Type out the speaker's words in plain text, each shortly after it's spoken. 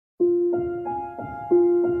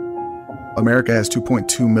America has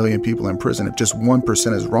 2.2 million people in prison. If just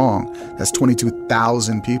 1% is wrong, that's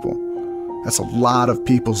 22,000 people. That's a lot of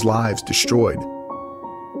people's lives destroyed.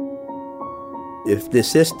 If the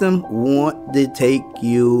system want to take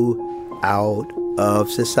you out of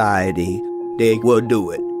society, they will do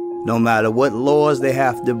it. No matter what laws they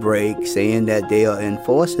have to break, saying that they are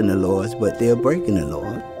enforcing the laws, but they're breaking the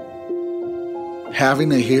laws. Having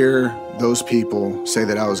to hear those people say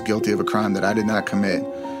that I was guilty of a crime that I did not commit,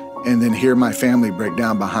 and then hear my family break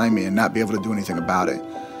down behind me and not be able to do anything about it,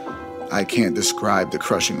 I can't describe the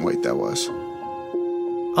crushing weight that was.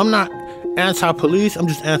 I'm not anti-police, I'm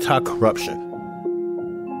just anti-corruption.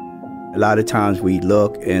 A lot of times we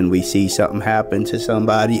look and we see something happen to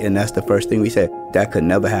somebody, and that's the first thing we say, that could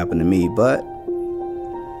never happen to me, but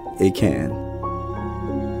it can.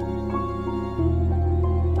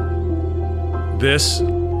 This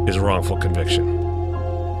is wrongful conviction.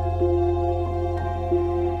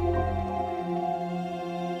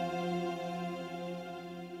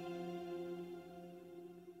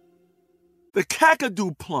 The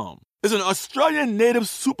Kakadu plum is an Australian native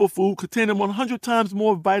superfood containing 100 times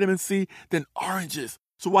more vitamin C than oranges.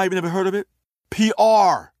 So why have you never heard of it?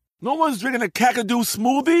 PR. No one's drinking a Kakadu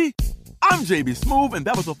smoothie? I'm JB Smooth, and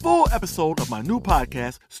that was a full episode of my new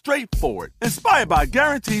podcast, Straightforward, inspired by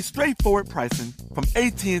guaranteed straightforward pricing from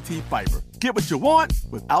AT&T Fiber. Get what you want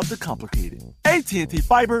without the complicated. AT&T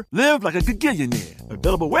Fiber, live like a gigillionaire.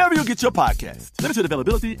 Available wherever you get your podcasts. Limited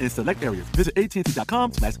availability in select areas. Visit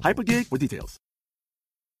AT&T.com/hypergig for details.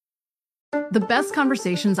 The best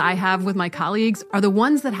conversations I have with my colleagues are the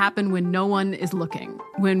ones that happen when no one is looking,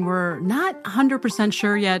 when we're not 100%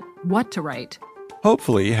 sure yet what to write.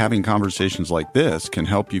 Hopefully, having conversations like this can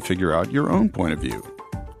help you figure out your own point of view.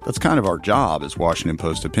 That's kind of our job as Washington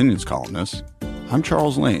Post opinions columnists. I'm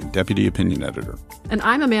Charles Lane, Deputy Opinion Editor. And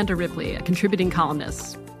I'm Amanda Ripley, a contributing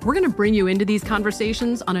columnist. We're going to bring you into these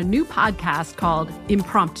conversations on a new podcast called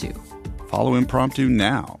Impromptu. Follow Impromptu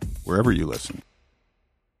now, wherever you listen.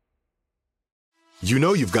 You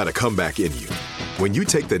know you've got a comeback in you. When you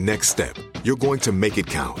take the next step, you're going to make it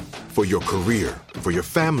count. For your career, for your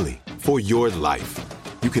family, for your life.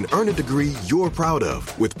 You can earn a degree you're proud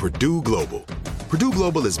of with Purdue Global. Purdue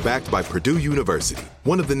Global is backed by Purdue University,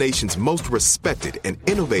 one of the nation's most respected and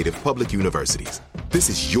innovative public universities. This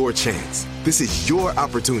is your chance. This is your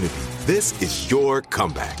opportunity. This is your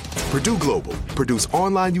comeback. Purdue Global, Purdue's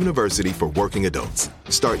online university for working adults.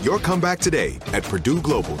 Start your comeback today at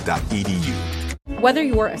purdueglobal.edu. Whether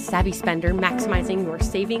you're a savvy spender maximizing your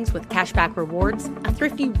savings with cashback rewards, a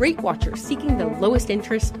thrifty rate watcher seeking the lowest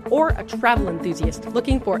interest, or a travel enthusiast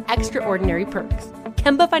looking for extraordinary perks,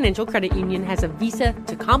 Kemba Financial Credit Union has a visa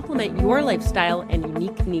to complement your lifestyle and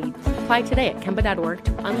unique needs. Apply today at Kemba.org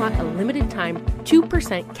to unlock a limited-time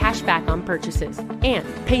 2% cash back on purchases and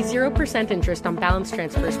pay 0% interest on balance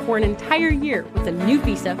transfers for an entire year with a new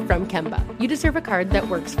visa from Kemba. You deserve a card that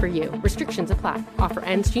works for you. Restrictions apply. Offer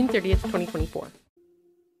ends June 30th, 2024.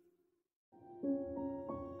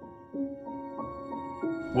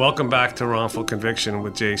 Welcome back to Wrongful Conviction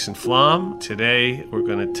with Jason Flom. Today, we're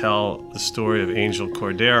going to tell the story of Angel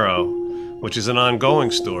Cordero, which is an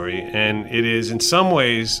ongoing story, and it is in some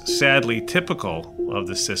ways sadly typical of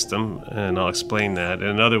the system, and I'll explain that. And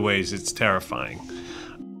in other ways, it's terrifying.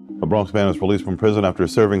 A Bronx man was released from prison after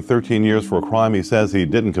serving 13 years for a crime he says he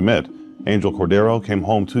didn't commit. Angel Cordero came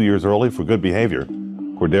home 2 years early for good behavior.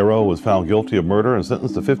 Cordero was found guilty of murder and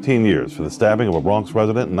sentenced to 15 years for the stabbing of a Bronx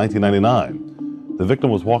resident in 1999. The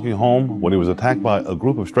victim was walking home when he was attacked by a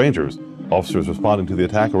group of strangers. Officers responding to the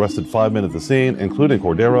attack arrested 5 men at the scene, including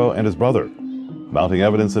Cordero and his brother. Mounting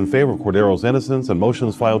evidence in favor of Cordero's innocence and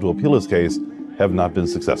motions filed to appeal his case have not been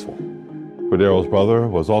successful. Cordero's brother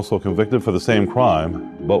was also convicted for the same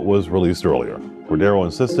crime, but was released earlier. Cordero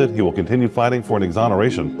insisted he will continue fighting for an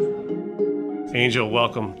exoneration. Angel,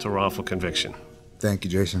 welcome to Wrongful Conviction. Thank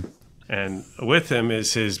you, Jason. And with him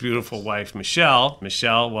is his beautiful wife, Michelle.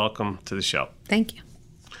 Michelle, welcome to the show. Thank you.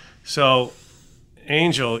 So,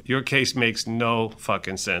 Angel, your case makes no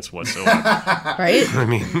fucking sense whatsoever. Right? I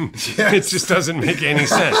mean, it just doesn't make any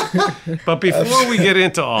sense. But before we get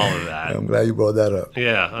into all of that... I'm glad you brought that up.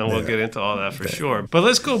 Yeah, and we'll get into all that for sure. But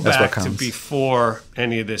let's go back to before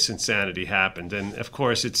any of this insanity happened. And, of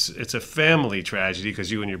course, it's a family tragedy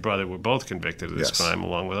because you and your brother were both convicted of this crime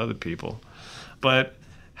along with other people. But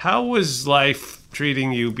how was life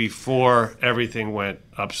treating you before everything went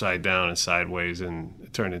upside down and sideways and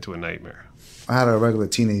it turned into a nightmare? I had a regular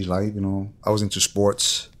teenage life, I was into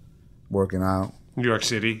sports, working out. New York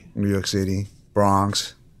City,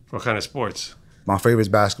 Bronx. What kind of sports? My favorite is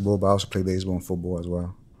basketball, but I also play baseball and football as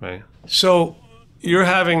well. Right. So you're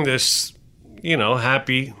having this,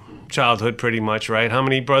 happy childhood pretty much, right? How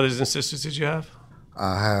many brothers and sisters did you have?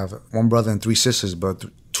 I have one brother and 3 sisters, but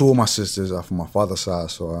 2 of my sisters are from my father's side,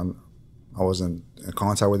 so I wasn't in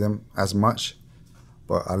contact with them as much.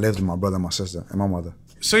 But I lived with my brother and my sister and my mother.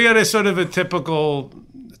 So you had a sort of a typical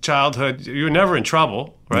childhood. You were never in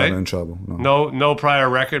trouble, right? Never in trouble, no. No prior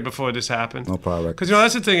record before this happened? No prior record. Because,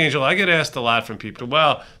 that's the thing, Angel. I get asked a lot from people,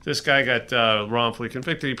 well, this guy got wrongfully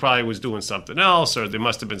convicted. He probably was doing something else, or there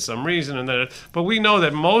must have been some reason. But we know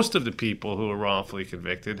that most of the people who were wrongfully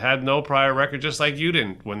convicted had no prior record, just like you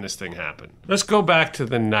didn't when this thing happened. Let's go back to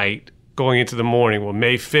the night going into the morning,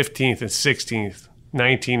 May 15th and 16th,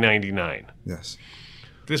 1999. Yes.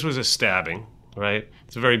 This was a stabbing, right?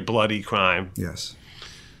 It's a very bloody crime. Yes.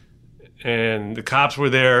 And the cops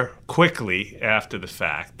were there quickly after the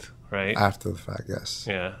fact, right? After the fact, yes.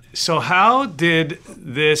 Yeah. So how did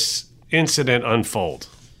this incident unfold?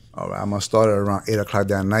 All right, I must start around 8 o'clock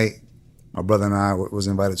that night. My brother and I was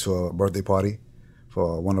invited to a birthday party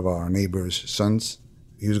for one of our neighbor's sons.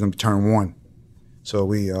 He was going to turn 1. So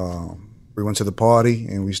we went to the party,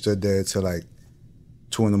 and we stood there till like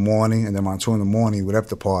 2 in the morning, and then around 2 in the morning, we left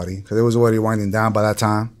the party, because it was already winding down by that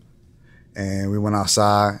time. And we went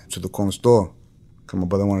outside to the corner store, because my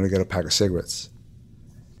brother wanted to get a pack of cigarettes.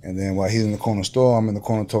 And then while he's in the corner store, I'm in the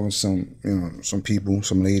corner talking to some people,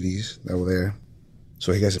 some ladies that were there.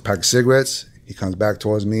 So he gets a pack of cigarettes, he comes back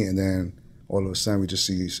towards me, and then all of a sudden we just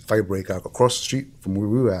see a fight break out across the street from where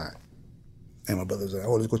we were at. And my brother was like,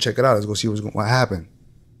 let's go check it out, let's go see what happened.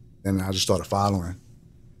 And I just started following.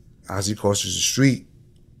 As he crosses the street,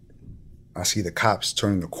 I see the cops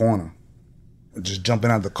turning the corner, just jumping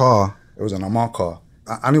out the car. It was an unmarked car.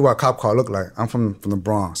 I knew what a cop car looked like. I'm from the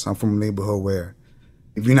Bronx. I'm from a neighborhood where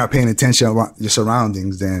if you're not paying attention to your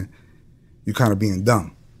surroundings, then you're kind of being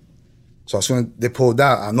dumb. So as soon as they pulled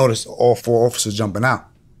out, I noticed all 4 officers jumping out.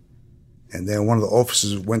 And then one of the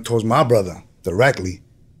officers went towards my brother directly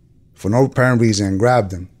for no apparent reason and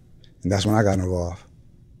grabbed him. And that's when I got involved.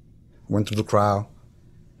 I went through the crowd,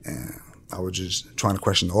 and I was just trying to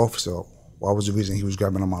question the officer. What was the reason he was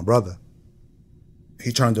grabbing on my brother?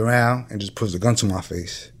 He turned around and just puts the gun to my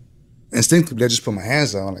face. Instinctively, I just put my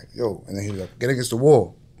hands out. I'm like, yo. And then he was like, get against the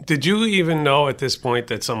wall. Did you even know at this point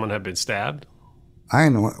that someone had been stabbed? I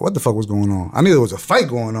didn't know what the fuck was going on. I knew there was a fight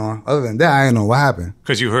going on. Other than that, I didn't know what happened.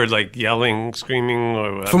 Because you heard like yelling, screaming?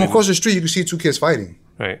 Or From across the street, you could see 2 kids fighting.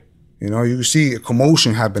 Right. You could see a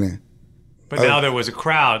commotion happening. But now there was a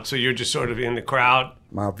crowd, so you're just sort of in the crowd?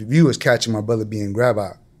 My view is catching my brother being grabbed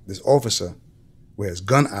by this officer with his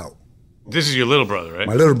gun out. This is your little brother, right?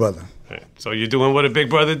 My little brother. Right. So you're doing what a big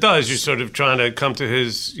brother does. You're sort of trying to come to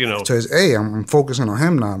his, To his aid. I'm focusing on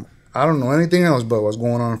him now. I don't know anything else but what's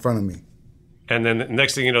going on in front of me. And then the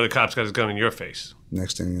next thing you know, the cop's got his gun in your face.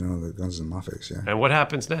 Next thing you know, the gun's in my face, yeah. And what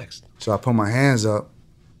happens next? So I put my hands up,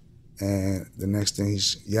 and the next thing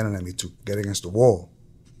he's yelling at me to get against the wall.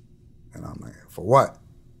 And I'm like, for what?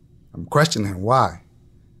 I'm questioning him, why?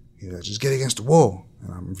 He's like, just get against the wall.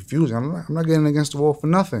 And I'm refusing. I'm not getting against the wall for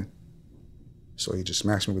nothing. So he just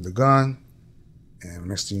smacks me with the gun, and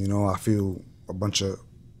next thing you know, I feel a bunch of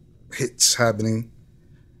hits happening,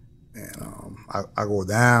 and I go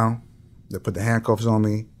down. They put the handcuffs on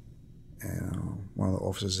me, and one of the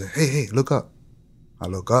officers said, hey, look up. I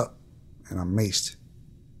look up, and I'm maced.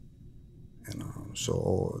 And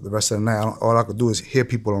so the rest of the night, all I could do is hear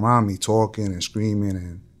people around me talking and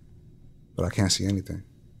screaming, but I can't see anything.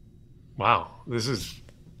 Wow, this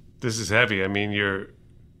is heavy. I mean,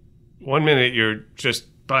 one minute you're just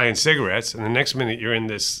buying cigarettes, and the next minute you're in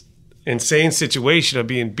this insane situation of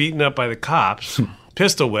being beaten up by the cops,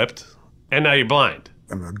 pistol whipped, and now you're blind.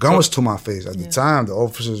 I mean, the gun was to my face. At the time, the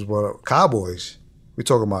officers were cowboys. We're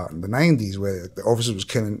talking about in the 90s where the officers was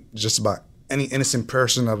killing just about any innocent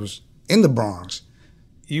person that was in the Bronx.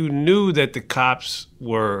 You knew that the cops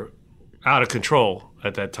were out of control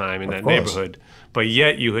at that time in that neighborhood, but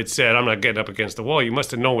yet you had said, I'm not getting up against the wall. You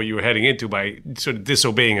must have known what you were heading into by sort of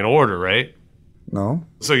disobeying an order, right? No.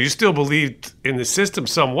 So you still believed in the system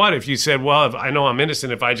somewhat if you said, well, if I know I'm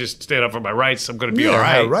innocent, if I just stand up for my rights, I'm going to be all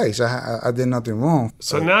right. I had rights. I did nothing wrong.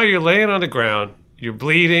 So now you're laying on the ground, you're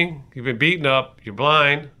bleeding, you've been beaten up, you're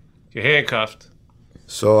blind, you're handcuffed.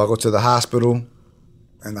 So I go to the hospital.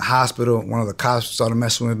 In the hospital, one of the cops started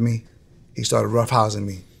messing with me. He started roughhousing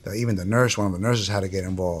me. Even the nurse, one of the nurses had to get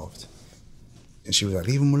involved. And she was like,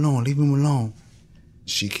 leave him alone, leave him alone.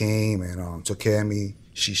 She came and took care of me.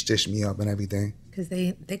 She stitched me up and everything. Because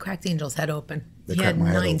they cracked Angel's head open. He had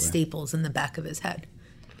 9 staples in the back of his head.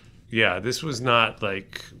 Yeah, this is not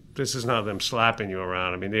them slapping you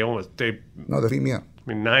around. I mean, they No, they beat me up. I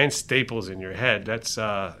mean, 9 staples in your head, that's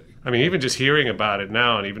I mean, even just hearing about it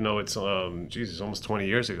now, and even though it's, almost 20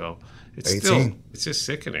 years ago, it's 18. still, it's just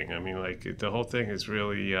sickening. I mean, like, the whole thing is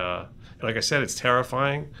really, like I said, it's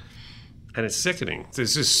terrifying and it's sickening.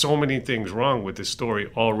 There's just so many things wrong with this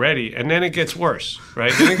story already, and then it gets worse,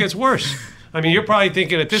 right? Then it gets worse. I mean, you're probably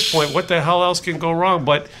thinking at this point, what the hell else can go wrong?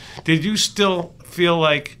 But did you still feel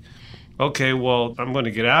like, okay, well, I'm going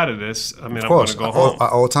to get out of this. I mean, I'm going to go home.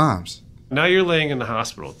 At all times. Now you're laying in the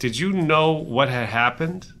hospital. Did you know what had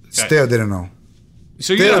happened? Still didn't know.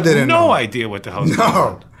 So you have no idea what the hell's going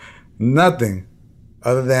on? Nothing.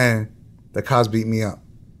 Other than the cops beat me up.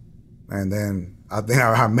 And then I think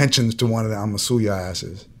I mentioned to one of them, I'm going to sue your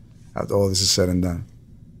asses after all this is said and done.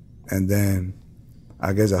 And then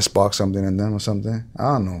I guess I sparked something in them or something. I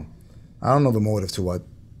don't know. I don't know the motive to what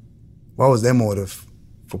was their motive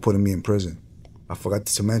for putting me in prison. I forgot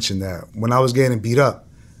to mention that when I was getting beat up,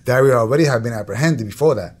 Dario already had been apprehended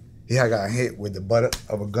before that. He had got hit with the butt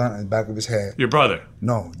of a gun in the back of his head. Your brother?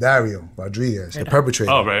 No, Dario Rodriguez, the perpetrator.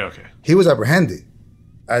 Oh, right, okay. He was apprehended.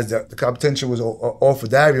 As the competition was all for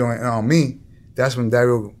Dario and on me, that's when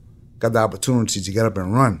Dario got the opportunity to get up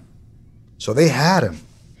and run. So they had him.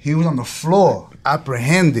 He was on the floor,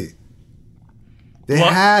 apprehended. They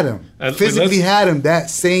had him. Physically had him that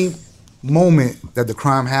same moment that the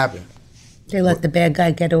crime happened. They let the bad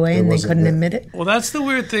guy get away and they couldn't admit it? Well, that's the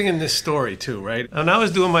weird thing in this story, too, right? And I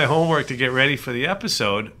was doing my homework to get ready for the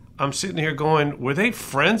episode. I'm sitting here going, were they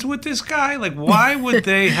friends with this guy? Like, why would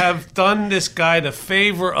they have done this guy the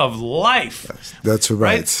favor of life? That's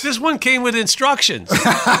right. This one came with instructions,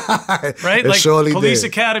 right? It like surely Police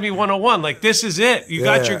did. Academy 101. Like, this is it. You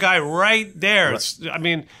got your guy right there.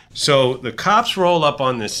 Right. So the cops roll up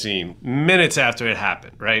on this scene minutes after it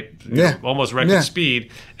happened, right? Yeah. Almost record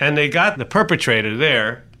speed. And they got the perpetrator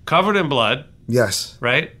there, covered in blood. Yes.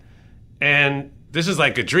 Right? And this is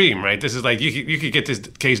like a dream, right? This is like you could get this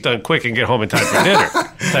case done quick and get home in time for dinner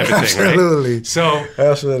type of thing, right? Absolutely.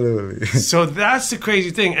 Absolutely. So that's the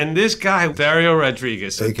crazy thing. And this guy, Dario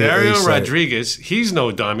Rodriguez, he's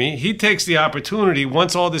no dummy. He takes the opportunity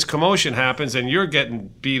once all this commotion happens and you're getting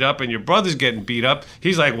beat up and your brother's getting beat up.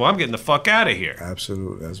 He's like, well, I'm getting the fuck out of here.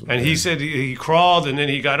 Absolutely. And he said he crawled and then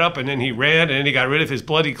he got up and then he ran and then he got rid of his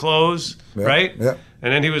bloody clothes, right? Yeah.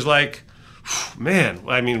 And then he was like, man,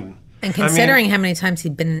 And considering how many times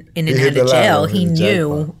he'd been in and out of jail,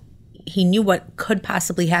 he knew what could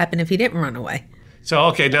possibly happen if he didn't run away. So,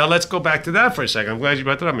 okay, now let's go back to that for a second. I'm glad you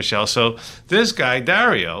brought that up, Michelle. So this guy,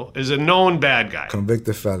 Dario, is a known bad guy.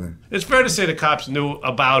 Convicted felon. It's fair to say the cops knew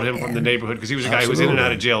about him from the neighborhood because he was a guy who was in and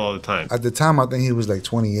out of jail all the time. At the time, I think he was like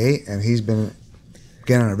 28, and he's been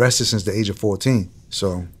getting arrested since the age of 14.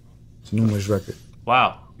 So it's a numerous record.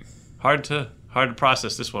 Wow. Hard to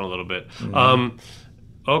process this one a little bit. Mm-hmm.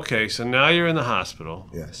 Okay, so now you're in the hospital.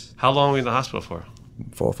 Yes. How long were you in the hospital for?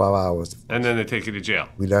 4 or 5 hours. And then they take you to jail.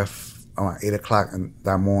 We left around 8 o'clock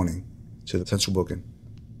that morning to the central booking.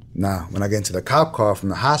 Now, when I get into the cop car from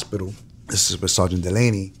the hospital, this is with Sergeant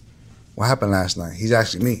Delaney. What happened last night? He's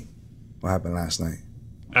asking me, what happened last night?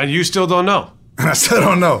 And you still don't know? And I still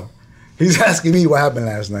don't know. He's asking me what happened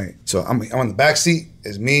last night. So I'm on the back seat.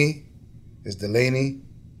 It's me. It's Delaney.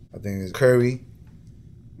 I think it's Curry.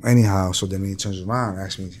 Anyhow, so then he turns around and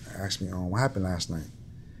asks me, what happened last night?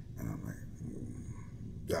 And I'm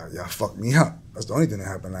like, y'all fucked me up. That's the only thing that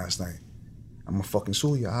happened last night. I'm gonna fucking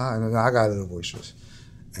sue you. And I got a little boisterous.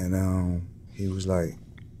 And he was like,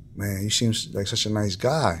 man, you seem like such a nice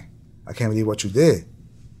guy. I can't believe what you did.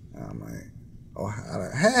 And I'm like, oh,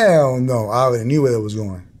 hell no. I already knew where it was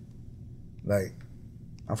going. Like,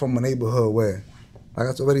 I'm from a neighborhood where, like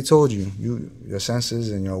I already told you, your senses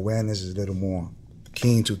and your awareness is a little more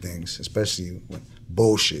keen to things, especially with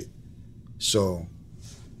bullshit. So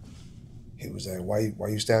he was like, why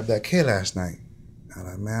you stabbed that kid last night? I'm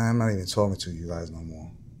like, man, I'm not even talking to you guys no more.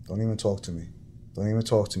 Don't even talk to me. Don't even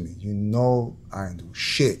talk to me. You know I ain't do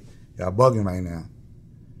shit. Y'all bugging right now.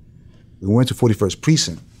 We went to 41st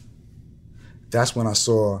Precinct. That's when I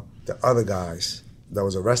saw the other guys that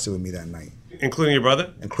was arrested with me that night. Including your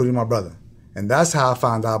brother? Including my brother. And that's how I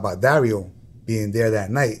found out about Dario being there that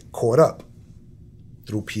night, caught up.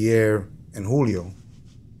 Through Pierre and Julio.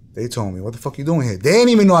 They told me, what the fuck you doing here? They didn't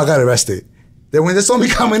even know I got arrested. Then when they saw me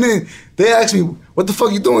coming in, they asked me, what the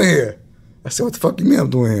fuck you doing here? I said, what the fuck you mean I'm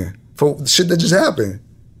doing here? For the shit that just happened.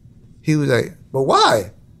 He was like, but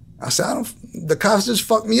why? I said, the cops just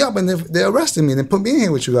fucked me up and they arrested me and they put me in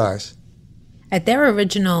here with you guys. At their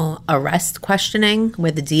original arrest questioning,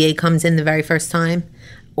 where the DA comes in the very first time,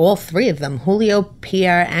 all three of them, Julio,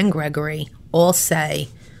 Pierre, and Gregory, all say,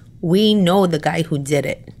 we know the guy who did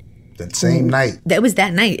it. The same night. That was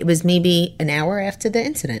that night. It was maybe an hour after the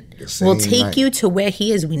incident. We'll take you to where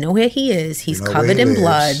he is. We know where he is. He's covered in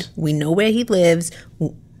blood. We know where he lives.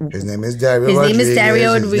 His name is Dario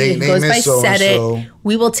Rodriguez. He goes by Said It.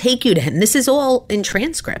 We will take you to him. This is all in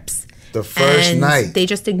transcripts. The first night. They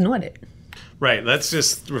just ignored it. Right. Let's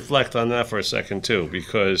just reflect on that for a second, too,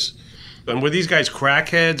 because... And were these guys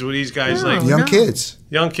crackheads? Were these guys young kids?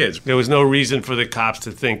 Young kids. There was no reason for the cops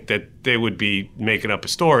to think that they would be making up a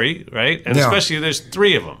story, right? And especially there's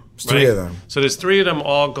 3 of them. Three of them. So there's 3 of them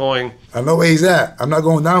all going. I know where he's at. I'm not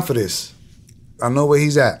going down for this. I know where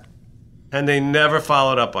he's at. And they never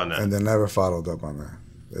followed up on that. And they never followed up on that.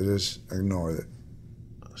 They just ignored it.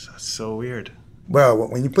 That's so weird. Well,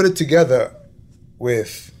 when you put it together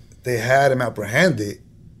with they had him apprehended.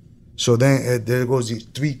 So then there goes these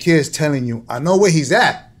 3 kids telling you, I know where he's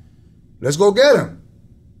at. Let's go get him.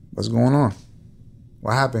 What's going on?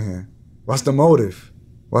 What happened here? What's the motive?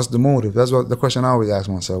 What's the motive? That's what the question I always ask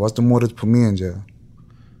myself. What's the motive to put me in jail?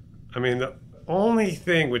 I mean, the only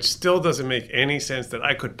thing which still doesn't make any sense that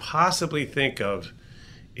I could possibly think of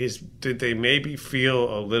is, did they maybe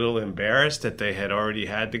feel a little embarrassed that they had already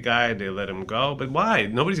had the guy and they let him go? But why?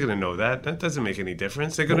 Nobody's going to know that. That doesn't make any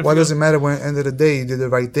difference. They're going to. Why does it matter when at the end of the day you did the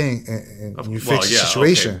right thing and you fixed the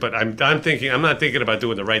situation? Okay. But I'm not thinking about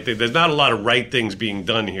doing the right thing. There's not a lot of right things being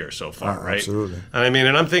done here so far, right? Absolutely.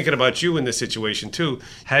 And I'm thinking about you in this situation too.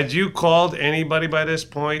 Had you called anybody by this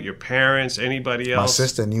point? Your parents? Anybody else? My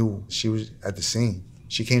sister knew. She was at the scene.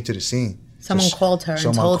 She came to the scene. Someone called her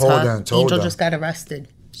and told her Angel just got arrested.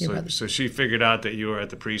 So she figured out that you were at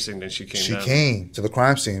the precinct and she came down. She came to the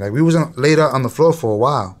crime scene. Like, we wasn't laid out on the floor for a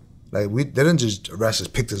while. Like, they didn't just arrest us,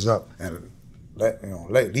 picked us up and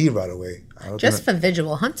let leave right away. Just for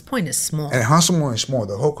visual, Hunts Point is small. And Hunts Point is small.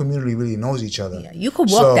 The whole community really knows each other. Yeah, you could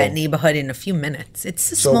walk that neighborhood in a few minutes.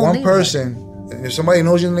 It's a small neighborhood. So one person, if somebody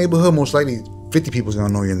knows you in the neighborhood, most likely 50 people's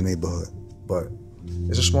gonna know you in the neighborhood. But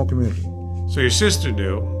it's a small community. So your sister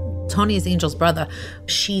knew. Tony is Angel's brother.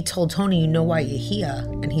 She told Tony, you know why you're here?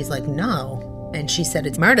 And he's like, no. And she said,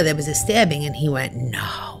 it's murder. There was a stabbing. And he went,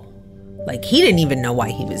 no. Like, he didn't even know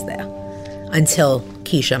why he was there until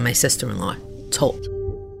Keisha, my sister-in-law, told.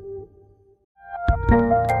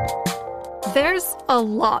 There's a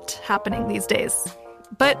lot happening these days.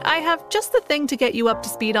 But I have just the thing to get you up to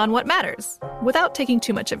speed on what matters without taking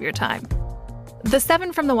too much of your time. The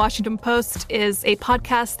 7 from the Washington Post is a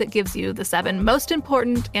podcast that gives you the 7 most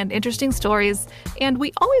important and interesting stories, and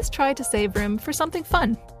we always try to save room for something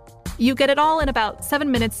fun. You get it all in about 7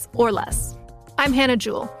 minutes or less. I'm Hannah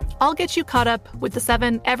Jewell. I'll get you caught up with the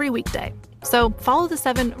 7 every weekday. So follow the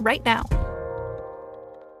 7 right now.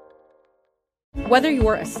 Whether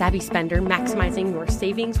you're a savvy spender maximizing your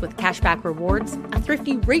savings with cashback rewards, a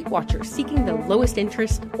thrifty rate watcher seeking the lowest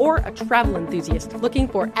interest, or a travel enthusiast looking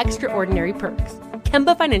for extraordinary perks,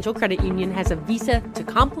 Kemba Financial Credit Union has a visa to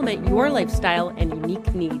complement your lifestyle and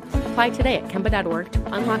unique needs. Apply today at Kemba.org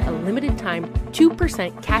to unlock a limited time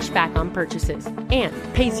 2% cash back on purchases and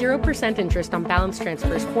pay 0% interest on balance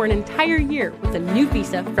transfers for an entire year with a new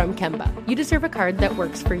visa from Kemba. You deserve a card that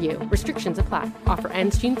works for you. Restrictions apply. Offer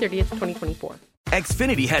ends June 30th, 2024.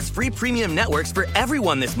 Xfinity has free premium networks for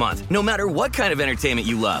everyone this month, no matter what kind of entertainment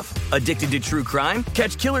you love. Addicted to true crime?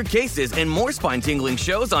 Catch killer cases and more spine-tingling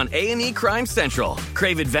shows on A&E Crime Central.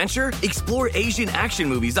 Crave adventure? Explore Asian action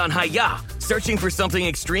movies on Hi-Ya. Searching for something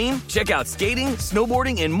extreme? Check out skating,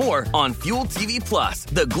 snowboarding, and more on Fuel TV Plus,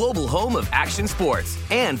 the global home of action sports.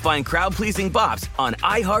 And find crowd-pleasing bops on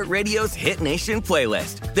iHeartRadio's Hit Nation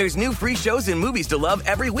playlist. There's new free shows and movies to love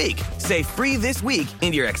every week. Say free this week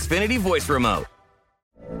in your Xfinity voice remote.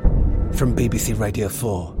 From BBC Radio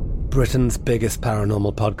 4, Britain's biggest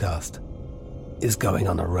paranormal podcast is going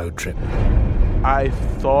on a road trip. I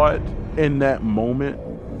thought in that moment,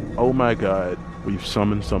 oh my God, we've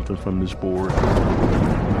summoned something from this board.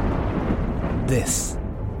 This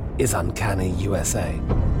is Uncanny USA.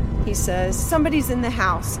 He says, somebody's in the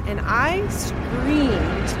house, and I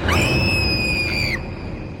screamed.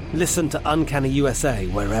 Listen to Uncanny USA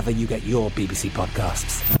wherever you get your BBC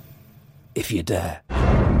podcasts, if you dare.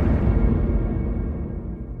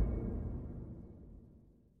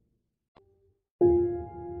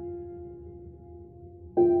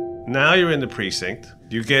 Now you're in the precinct.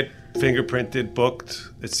 You get fingerprinted, booked,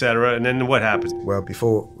 etc. And then what happens? Well,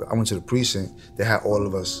 before I went to the precinct, they had all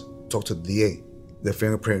of us talk to the DA. They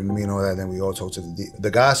fingerprinted me and all that, then we all talked to the DA. The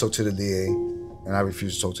guys talked to the DA, and I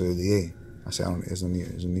refused to talk to the DA. I said, there's no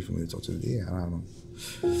need for me to talk to the DA. I don't know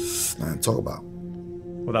nothing to talk about.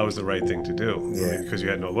 Well, that was the right thing to do. Yeah. Because you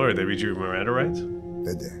had no lawyer. They read you your Miranda rights?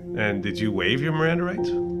 They did. And did you waive your Miranda rights?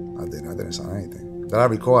 I didn't sign anything. That I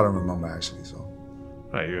recall, I don't remember actually, so.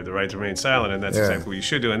 Right, you have the right to remain silent, and that's exactly what you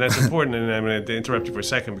should do. And that's important, and I'm going to interrupt you for a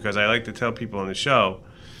second because I like to tell people on the show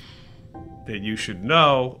that you should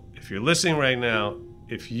know, if you're listening right now,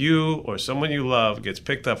 if you or someone you love gets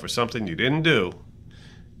picked up for something you didn't do,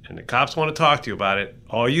 and the cops want to talk to you about it,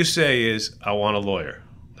 all you say is, I want a lawyer.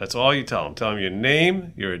 That's all you tell them. Tell them your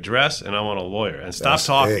name, your address, and I want a lawyer. And stop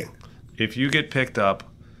talking. If you get picked up,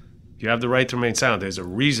 you have the right to remain silent. There's a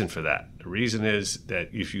reason for that. The reason is that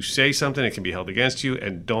if you say something, it can be held against you,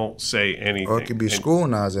 and don't say anything. Or it could be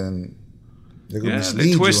scrutinized and they could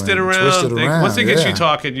they twist it around. Once they get you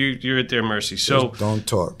talking, you're at their mercy. So just don't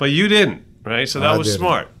talk. But you didn't, right? So that was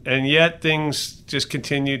smart. And yet things just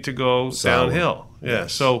continued to go downhill. Yeah.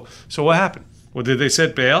 Yes. So what happened? Well, did they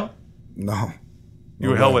set bail? No. You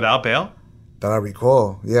were held without bail? That I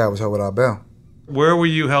recall. Yeah, I was held without bail. Where were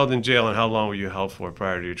you held in jail, and how long were you held for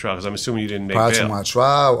prior to your trial? Because I'm assuming you didn't make prior bail. Prior to my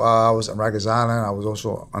trial, I was on Rikers Island. I was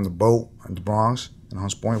also on the boat in the Bronx, in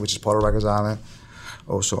Hunts Point, which is part of Rikers Island.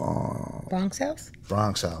 Also on... Bronx House?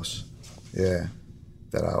 Bronx House, yeah.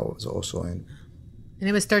 That I was also in. And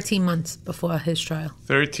it was 13 months before his trial.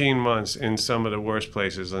 13 months in some of the worst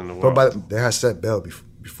places in the world. But they had set bail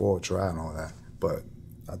before trial and all that. But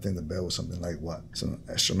I think the bail was something like what? Some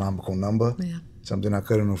astronomical number? Yeah. Something I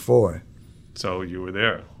couldn't afford. So you were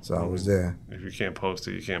there. So I was there. If you can't post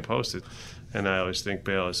it, you can't post it. And I always think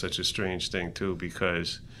bail is such a strange thing, too,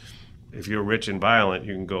 because if you're rich and violent,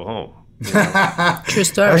 you can go home. You know? True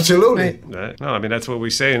story. Absolutely. Right. No, I mean, that's what we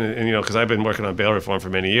say. And you know, because I've been working on bail reform for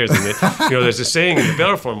many years. And, there's a saying in the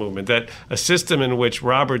bail reform movement that a system in which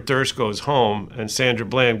Robert Durst goes home and Sandra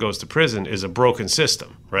Bland goes to prison is a broken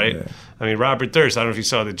system, right? Yeah. I mean, Robert Durst, I don't know if you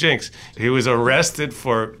saw the Jinx, he was arrested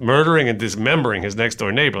for murdering and dismembering his next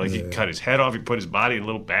door neighbor. Like, he cut his head off, he put his body in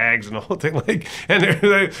little bags and the whole thing. And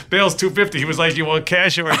bail's $250. He was like, you want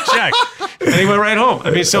cash or a check? And he went right home.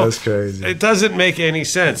 I mean, so that's crazy. It doesn't make any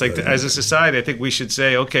sense. Like, as a society, I think we should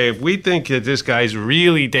say, okay, if we think that this guy's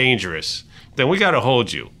really dangerous, then we got to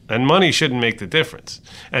hold you. And money shouldn't make the difference.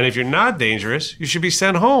 And if you're not dangerous, you should be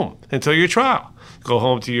sent home until your trial. Go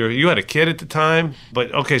home to you had a kid at the time,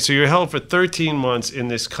 but okay, so you're held for 13 months in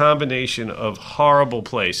this combination of horrible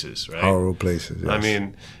places, right? Horrible places, yes. I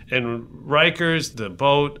mean, and Rikers, the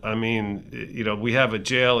boat, I mean, we have a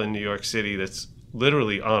jail in New York City that's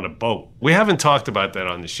literally on a boat. We haven't talked about that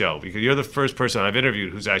on the show because you're the first person I've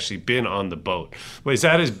interviewed who's actually been on the boat. But is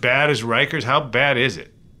that as bad as Rikers? How bad is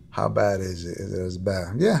it? How bad is it? Is it as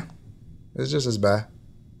bad? Yeah, it's just as bad.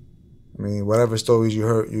 I mean, whatever stories you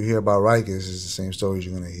hear about Rikers is the same stories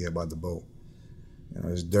you're gonna hear about the boat.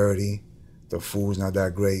 It's dirty, the food's not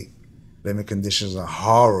that great, living conditions are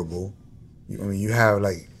horrible. You have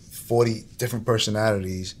like 40 different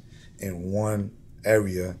personalities in one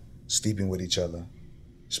area, sleeping with each other,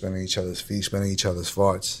 smelling each other's feet, smelling each other's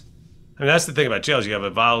farts. I mean, that's the thing about jails. You have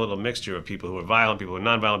a volatile mixture of people who are violent, people who are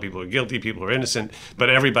nonviolent, people who are guilty, people who are innocent.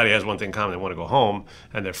 But everybody has one thing in common. They want to go home,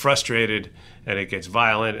 and they're frustrated, and it gets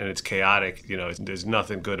violent, and it's chaotic. There's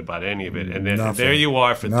nothing good about any of it. And then, there you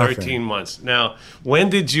are for 13 months. Now,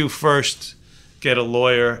 when did you first get a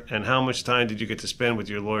lawyer, and how much time did you get to spend with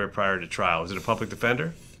your lawyer prior to trial? Was it a public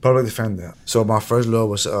defender? Public defender. So my first lawyer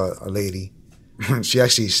was a lady. She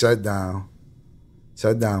actually sat down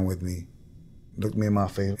with me, looked me in my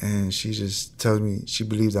face, and she just tells me she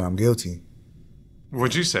believes that I'm guilty.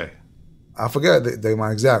 What'd you say? I forget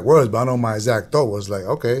my exact words, but I know my exact thought was like,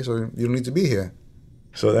 okay, so you don't need to be here.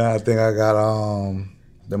 So then I think I got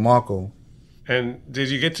DeMarco. And did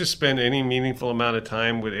you get to spend any meaningful amount of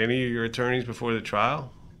time with any of your attorneys before the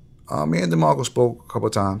trial? Me and DeMarco spoke a couple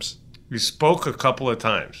of times. You spoke a couple of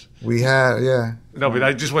times? We had, yeah. No, but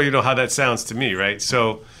I just want you to know how that sounds to me, right?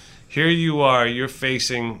 So here you are, you're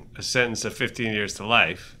facing a sentence of 15 years to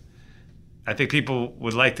life. I think people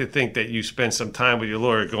would like to think that you spent some time with your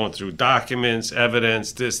lawyer going through documents,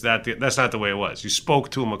 evidence, this, that. That's not the way it was. You spoke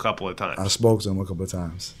to him a couple of times. I spoke to him a couple of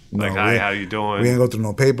times. Like, hi, how you doing? We didn't go through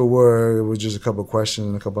no paperwork. It was just a couple of questions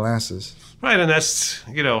and a couple of answers. Right, and that's,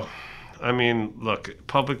 I mean, look,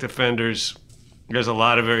 public defenders, there's a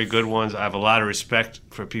lot of very good ones. I have a lot of respect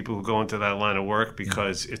for people who go into that line of work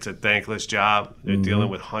because it's a thankless job. They're dealing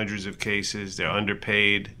with hundreds of cases. They're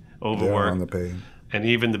underpaid, overworked. They're underpaid. And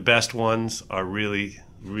even the best ones are really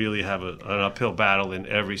have an uphill battle in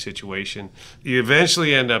every situation. You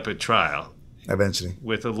eventually end up at trial. Eventually.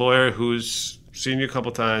 With a lawyer who's seen you a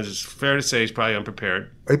couple times. It's fair to say he's probably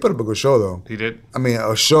unprepared. He put up a good show, though. He did? I mean,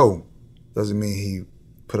 a show doesn't mean he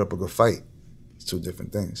put up a good fight. It's two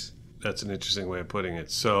different things. That's an interesting way of putting it.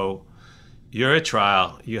 So you're at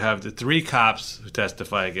trial. You have the 3 cops who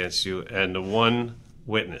testify against you and the 1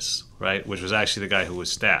 witness, right, which was actually the guy who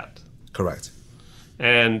was stabbed. Correct.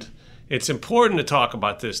 And it's important to talk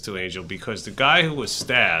about this too, Angel, because the guy who was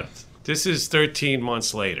stabbed, this is 13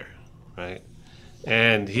 months later, right?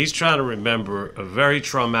 And he's trying to remember a very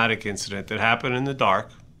traumatic incident that happened in the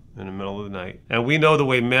dark, in the middle of the night. And we know the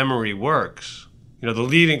way memory works. You know, the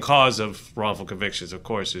leading cause of wrongful convictions, of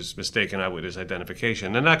course, is mistaken eyewitness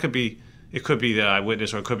identification. And it could be the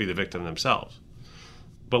eyewitness or it could be the victim themselves.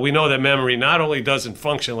 But we know that memory not only doesn't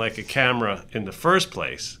function like a camera in the first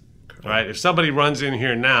place, right? If somebody runs in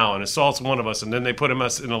here now and assaults one of us and then they put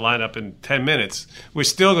us in a lineup in 10 minutes, we're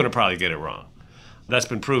still going to probably get it wrong. That's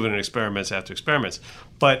been proven in experiments after experiments.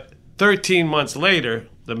 But 13 months later,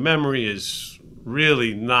 the memory is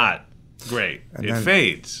really not great. It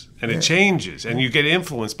fades. And it changes, and you get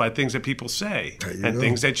influenced by things that people say and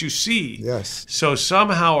things that you see. Yes. So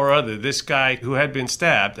somehow or other, this guy who had been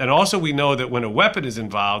stabbed, and also we know that when a weapon is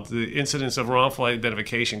involved, the incidence of wrongful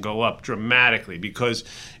identification go up dramatically because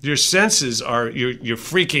your senses are you're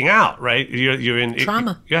freaking out, right? You're in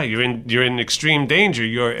trauma. You're in extreme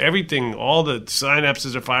danger. Everything, all the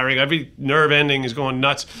synapses are firing, every nerve ending is going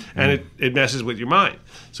nuts, and it messes with your mind.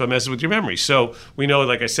 So it messes with your memory. So we know,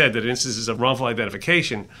 like I said, that instances of wrongful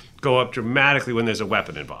identification go up dramatically when there's a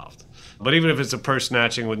weapon involved. But even if it's a purse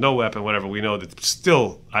snatching with no weapon, whatever, we know that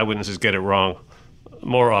still eyewitnesses get it wrong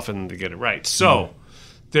more often than they get it right. So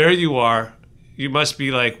there you are. You must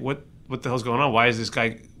be like, what the hell's going on? Why is this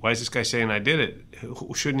guy saying I did it?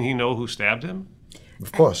 Shouldn't he know who stabbed him?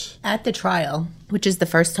 Of course. At the trial, which is the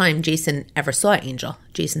first time Jason ever saw Angel.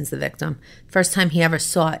 Jason's the victim. First time he ever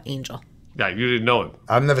saw Angel. Yeah, you didn't know him.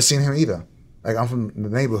 I've never seen him either. Like, I'm from the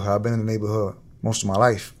neighborhood. I've been in the neighborhood most of my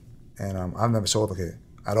life. And I've never saw the kid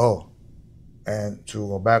at all. And to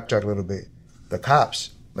go backtrack a little bit, the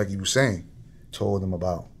cops, like you were saying, told them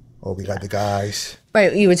about, we got the guys.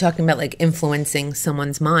 Right, you were talking about like influencing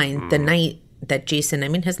someone's mind. The night that Jason,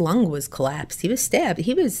 his lung was collapsed. He was stabbed.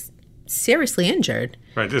 He was seriously injured.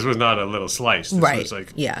 Right, this was not a little slice. This was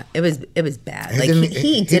like... Yeah, it was bad.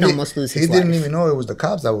 He did almost lose his life. He didn't even know it was the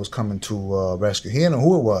cops that was coming to rescue. He didn't know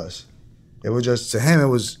who it was. It was just, to him, it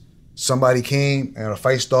was somebody came and a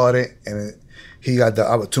fight started and he got the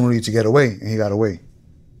opportunity to get away and he got away.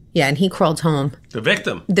 Yeah, and he crawled home. The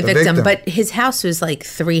victim. The victim. But his house was like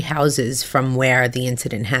 3 houses from where the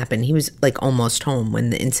incident happened. He was like almost home when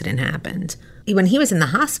the incident happened. When he was in the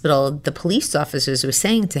hospital, the police officers were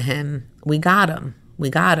saying to him, we got him. We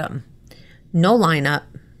got him. No lineup,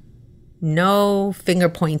 no finger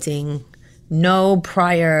pointing, no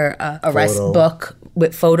prior arrest book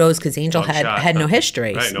with photos because Angel had no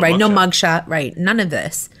history. Right, no mugshot. Right, none of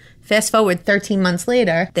this. Fast forward 13 months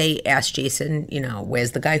later, they asked Jason,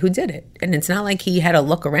 where's the guy who did it? And it's not like he had to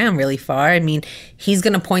look around really far. He's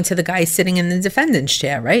going to point to the guy sitting in the defendant's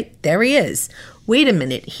chair, right? There he is. Wait a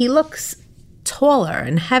minute. He looks taller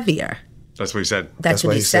and heavier. That's what he said. That's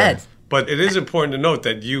what he said. But it is important to note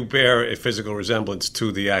that you bear a physical resemblance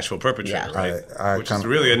to the actual perpetrator, right? Which is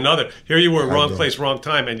really another. Here you were, wrong place, wrong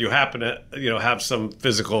time, and you happen to, have some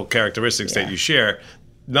physical characteristics that you share.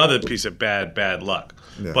 Another piece of bad luck.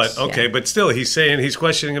 Yes. But but still, he's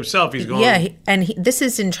questioning himself. He's going. Yeah, this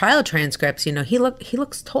is in trial transcripts. He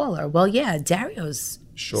looks taller. Well, yeah, Dario's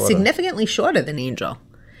significantly shorter than Angel,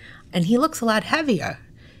 and he looks a lot heavier.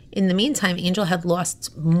 In the meantime, Angel had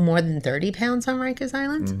lost more than 30 pounds on Rikers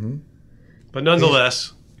Island. Mm-hmm. But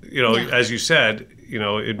nonetheless, as you said,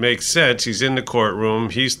 it makes sense. He's in the courtroom.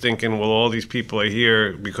 He's thinking, well, all these people are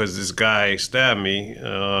here because this guy stabbed me.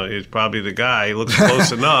 It's probably the guy. He looks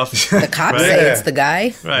close enough. The cops say it's the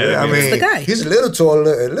guy. Right. Yeah, it's the guy. He's a little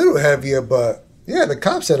taller, a little heavier, but yeah, the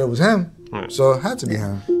cops said it was him. Right. So it had to be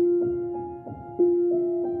him.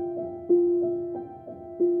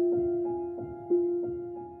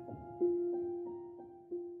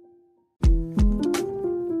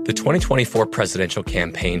 The 2024 presidential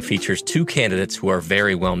campaign features 2 candidates who are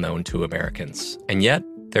very well known to Americans. And yet,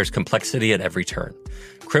 there's complexity at every turn.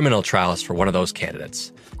 Criminal trials for one of those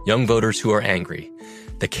candidates. Young voters who are angry.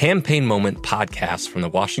 The Campaign Moment podcast from the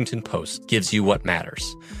Washington Post gives you what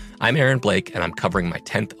matters. I'm Aaron Blake, and I'm covering my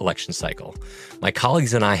 10th election cycle. My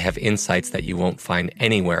colleagues and I have insights that you won't find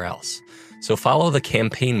anywhere else. So follow the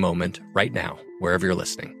Campaign Moment right now, wherever you're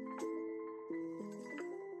listening.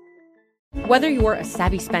 Whether you're a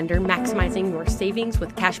savvy spender maximizing your savings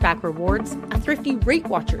with cashback rewards, a thrifty rate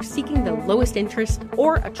watcher seeking the lowest interest,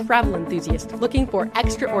 or a travel enthusiast looking for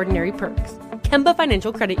extraordinary perks, Kemba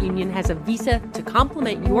Financial Credit Union has a visa to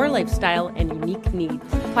complement your lifestyle and unique needs.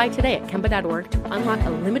 Apply today at Kemba.org to unlock a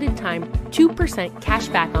limited-time 2% cash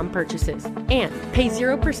back on purchases and pay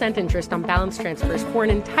 0% interest on balance transfers for an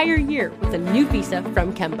entire year with a new visa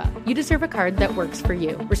from Kemba. You deserve a card that works for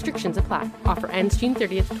you. Restrictions apply. Offer ends June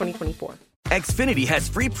 30th, 2024. Xfinity has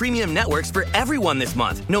free premium networks for everyone this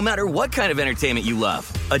month, no matter what kind of entertainment you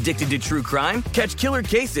love. Addicted to true crime? Catch killer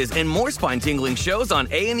cases and more spine-tingling shows on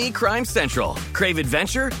A&E Crime Central. Crave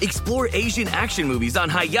adventure? Explore Asian action movies on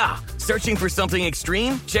Hi-Ya. Searching for something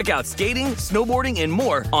extreme? Check out skating, snowboarding, and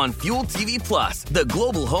more on Fuel TV Plus, the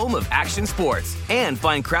global home of action sports. And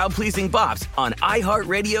find crowd-pleasing bops on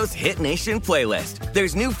iHeartRadio's Hit Nation playlist.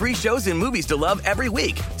 There's new free shows and movies to love every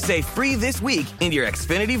week. Say free this week in your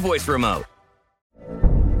Xfinity voice remote.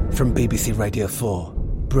 From BBC Radio 4,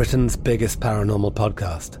 Britain's biggest paranormal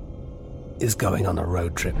podcast is going on a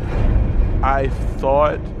road trip. I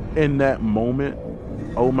thought in that moment,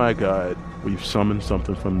 oh my God, we've summoned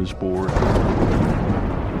something from this board.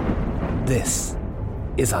 This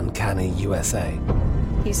is Uncanny USA.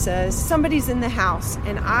 He says, somebody's in the house,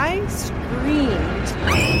 and I screamed.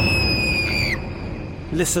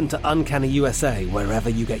 Listen to Uncanny USA wherever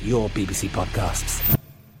you get your BBC podcasts,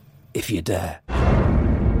 if you dare.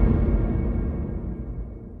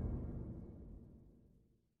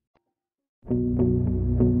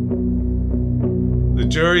 The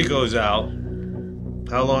jury goes out.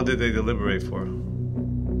 How long did they deliberate for?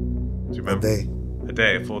 Do you remember? A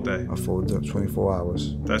day, a full day. A full day, 24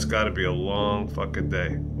 hours. That's got to be a long fucking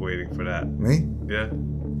day waiting for that. Me? Yeah.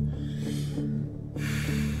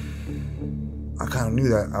 I kind of knew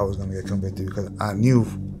that I was going to get convicted because I knew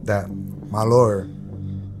that my lawyer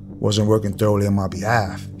wasn't working thoroughly on my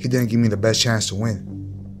behalf. He didn't give me the best chance to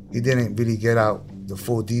win. He didn't really get out the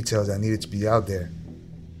full details that needed to be out there.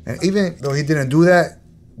 And even though he didn't do that,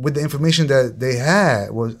 with the information that they had,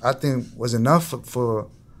 I think was enough for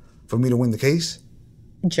me to win the case.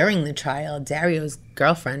 During the trial, Dario's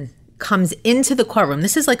girlfriend comes into the courtroom.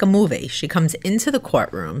 This is like a movie. She comes into the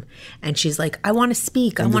courtroom and she's like, I want to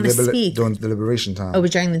speak. I want to speak. During deliberation time. Oh, it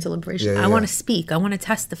was during the deliberation. Yeah, I want to speak. I want to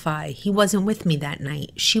testify. He wasn't with me that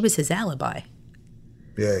night. She was his alibi.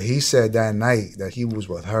 Yeah, he said that night that he was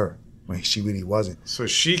with her when she really wasn't. So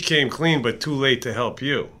she came clean, but too late to help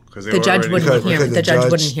you. The judge wouldn't hear. The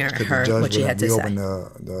judge wouldn't hear her what she had to say. Reopen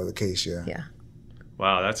the case. Yeah. Yeah.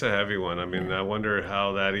 Wow, that's a heavy one. I mean, I wonder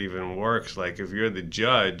how that even works. Like, if you're the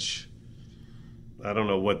judge, I don't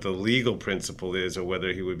know what the legal principle is or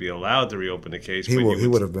whether he would be allowed to reopen the case. He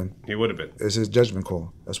would have been. He would have been. It's his judgment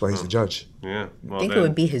call. That's why he's the judge. Yeah. Well, I think it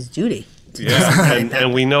would be his duty. Yeah,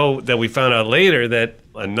 and we know that we found out later that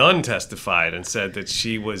a nun testified and said that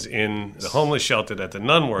she was in the homeless shelter that the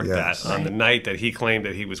nun worked at on the night that he claimed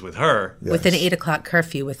that he was with her. With an 8 o'clock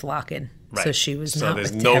curfew with lock-in. Right. So she was not So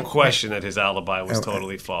there's with no him. question that his alibi was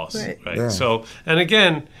totally false. Right. Yeah. So, and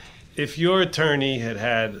again, if your attorney had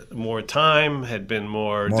had more time, had been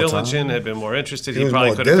more diligent, had been more interested, he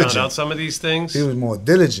probably could have found out some of these things. He was more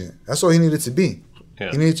diligent. That's all he needed to be.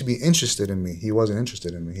 Yeah. He needed to be interested in me. He wasn't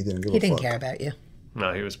interested in me. He didn't give a fuck. He didn't care about you.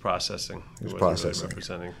 No, he was processing. He was wasn't processing. really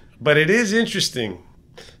representing. But it is interesting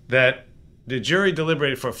that the jury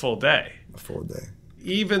deliberated for a full day. A full day.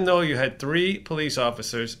 Even though you had 3 police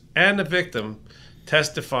officers and a victim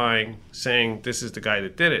testifying, saying this is the guy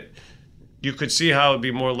that did it, you could see how it would be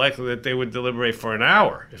more likely that they would deliberate for an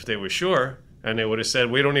hour if they were sure, and they would have said,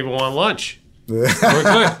 we don't even want lunch. We're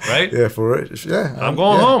good, right? Yeah, for it. Yeah. I'm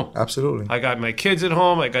going home. Absolutely. I got my kids at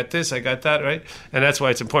home. I got this. I got that, right? And that's why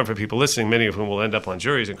it's important for people listening, many of whom will end up on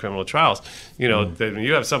juries in criminal trials. You know, that when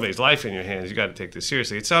you have somebody's life in your hands, you got to take this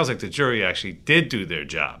seriously. It sounds like the jury actually did do their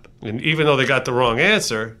job. And even though they got the wrong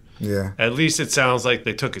answer, at least it sounds like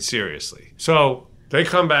they took it seriously. So they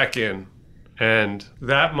come back in, and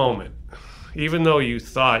that moment, even though you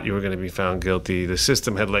thought you were going to be found guilty, the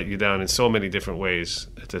system had let you down in so many different ways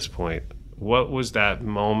at this point. What was that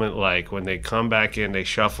moment like when they come back in, they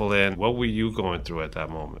shuffle in? What were you going through at that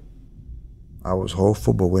moment? I was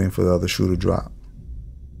hopeful, but waiting for the other shoe to drop.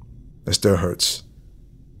 It still hurts.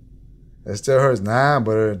 It still hurts now,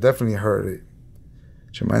 but it definitely hurt it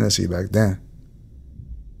tremendously back then.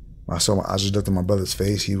 I just looked at my brother's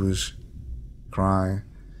face. He was crying.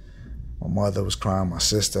 My mother was crying, my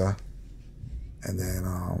sister. And then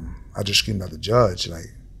I just screamed at the judge,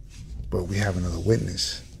 like, but we have another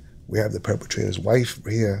witness. We have the perpetrator's wife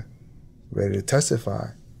here ready to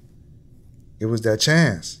testify. It was that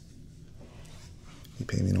chance. He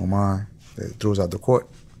paid me no mind. They threw us out the court.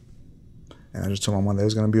 And I just told my mother it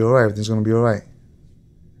was going to be all right. Everything's going to be all right.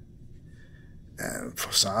 And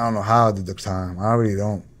so I don't know how I did the time. I really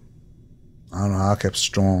don't. I don't know how I kept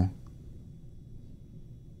strong.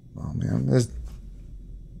 I mean,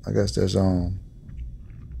 I guess there's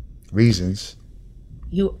reasons.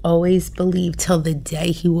 You always believed till the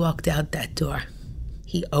day he walked out that door.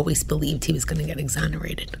 He always believed he was going to get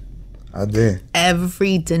exonerated. I did.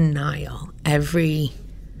 Every denial, every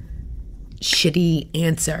shitty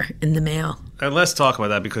answer in the mail. And let's talk about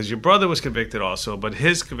that, because your brother was convicted also, but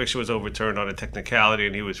his conviction was overturned on a technicality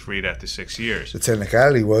and he was freed after 6 years. The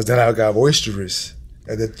technicality was that I got boisterous.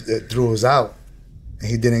 And it threw us out. And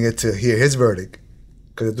he didn't get to hear his verdict.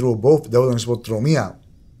 Because it threw both. They wasn't supposed to throw me out.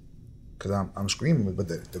 Because I'm screaming, but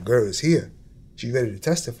the girl is here. She's ready to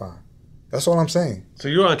testify. That's all I'm saying. So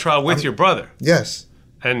you were on trial with your brother? Yes.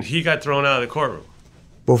 And he got thrown out of the courtroom?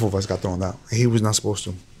 Both of us got thrown out. He was not supposed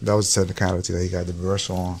to. That was the technicality that he got the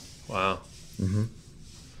reversal on. Wow. Mm-hmm.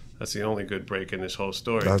 That's the only good break in this whole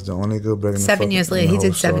story. That's the only good break in 7 years later. He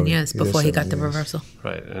did 7 story. years before he got the reversal.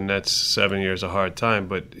 Right, and that's 7 years a hard time.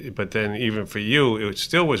 But then even for you, it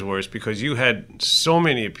still was worse because you had so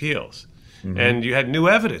many appeals. Mm-hmm. And you had new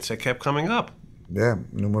evidence that kept coming up. Yeah,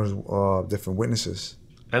 numerous different witnesses.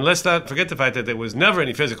 And let's not forget the fact that there was never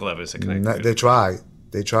any physical evidence that connected. They tried.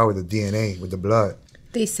 They tried with the DNA, with the blood.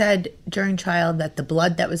 They said during trial that the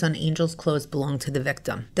blood that was on Angel's clothes belonged to the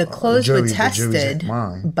victim. The clothes were tested,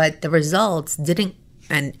 but the results didn't,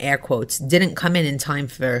 and air quotes, didn't come in time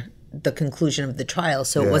for the conclusion of the trial,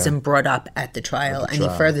 so it wasn't brought up at the trial any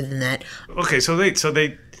further than that. Okay, so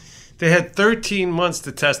they had 13 months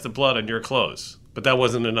to test the blood on your clothes, but that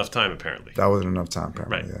wasn't enough time apparently. That wasn't enough time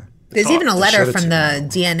apparently, yeah. There's even a letter from the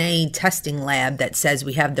DNA testing lab that says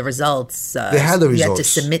we have the results. They had the results. You had to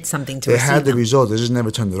submit something to They receive had the them. results. They just never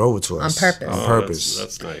turned it over to us. On purpose. On purpose.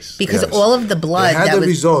 That's nice. Because all of the blood They had that the was...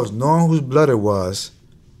 results, knowing whose blood it was,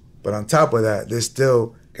 but on top of that, they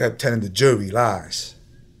still kept telling the jury lies.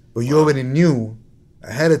 But you already knew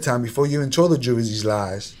ahead of time, before you even told the jury these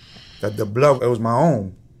lies, that the blood, it was my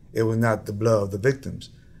own. It was not the blood of the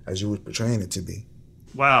victims, as you were portraying it to be.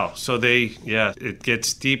 Wow. So it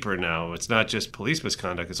gets deeper now. It's not just police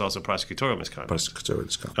misconduct, it's also prosecutorial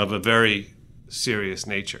misconduct. Of a very serious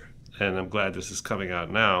nature. And I'm glad this is coming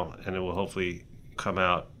out now, and it will hopefully come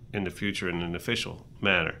out in the future in an official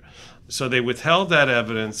manner. So they withheld that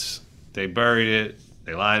evidence, they buried it,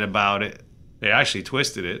 they lied about it, they actually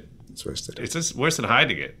twisted it. It's just worse than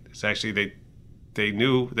hiding it. It's actually, they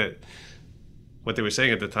knew that what they were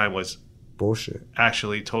saying at the time was bullshit.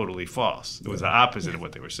 Actually totally false. It was the opposite of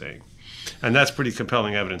what they were saying. And that's pretty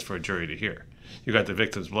compelling evidence for a jury to hear. You got the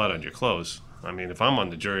victim's blood on your clothes. I mean, if I'm on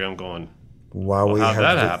the jury, I'm going, how'd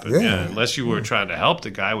that happen? Yeah. Unless you were trying to help the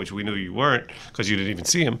guy, which we knew you weren't because you didn't even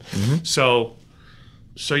see him. Mm-hmm.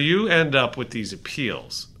 So you end up with these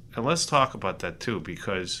appeals. And let's talk about that too,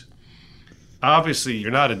 because obviously you're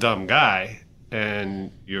not a dumb guy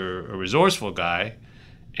and you're a resourceful guy.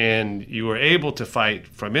 And you were able to fight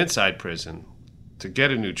from inside prison to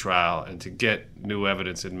get a new trial and to get new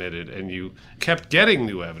evidence admitted. And you kept getting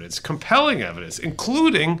new evidence, compelling evidence,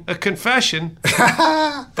 including a confession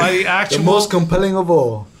by the actual... The most compelling of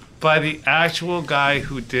all. By the actual guy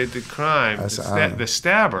who did the crime. The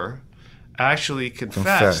stabber actually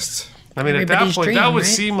confessed. I mean, at that point, that would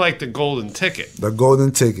seem like the golden ticket. The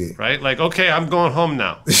golden ticket. Right? Like, okay, I'm going home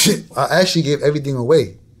now. I actually gave everything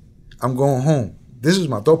away. I'm going home. This was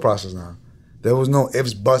my thought process now. There was no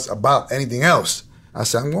ifs, buts about anything else. I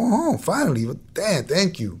said, I'm going home, finally. Damn,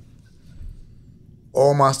 thank you.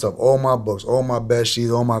 All my stuff, all my books, all my bed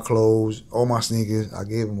sheets, all my clothes, all my sneakers, I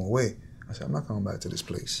gave them away. I said, I'm not coming back to this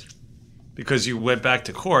place. Because you went back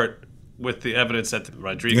to court with the evidence that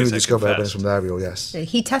Rodriguez had discovered evidence from Dario, yes.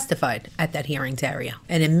 He testified at that hearing, Dario,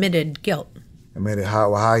 and admitted guilt. Admitted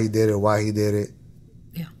how he did it, why he did it.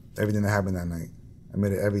 Yeah. Everything that happened that night.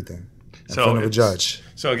 Admitted everything. In front of a judge.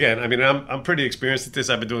 So again, I mean, I'm pretty experienced at this.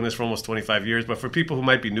 I've been doing this for almost 25 years. But for people who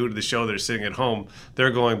might be new to the show that are sitting at home,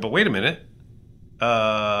 they're going, but wait a minute.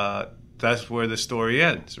 That's where the story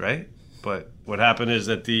ends, right? But what happened is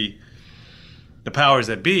that the powers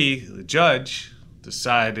that be, the judge,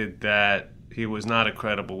 decided that he was not a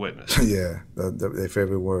credible witness. Yeah, their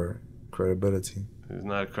favorite word, credibility. He was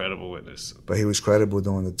not a credible witness. But he was credible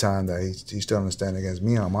during the time that he still on the stand against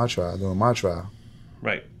me on my trial, during my trial.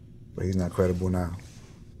 Right. But he's not credible now.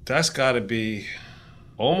 That's got to be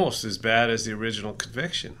almost as bad as the original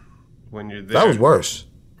conviction when you're there. That was worse.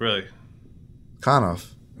 Really? Kind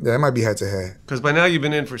of. Yeah, it might be head to head. Because by now you've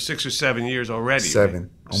been in for 6 or 7 years already. 7.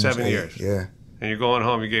 Right? 7 years. Yeah. And you're going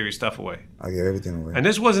home, you gave your stuff away. I gave everything away. And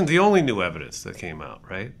this wasn't the only new evidence that came out,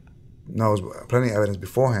 right? No, it was plenty of evidence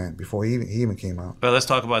beforehand, before he even came out. Well, let's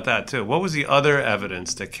talk about that too. What was the other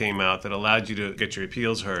evidence that came out that allowed you to get your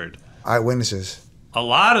appeals heard? Eyewitnesses. A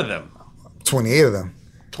lot of them. 28 of them.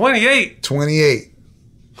 28? 28.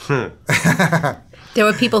 There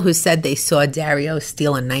were people who said they saw Dario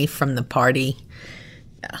steal a knife from the party.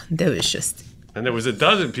 Yeah, there was just... And there was a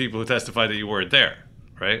dozen people who testified that you weren't there,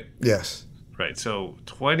 right? Yes. Right, so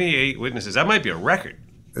 28 witnesses. That might be a record.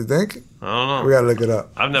 You think? I don't know. We gotta look it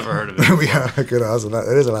up. I've never heard of it. We gotta look it up.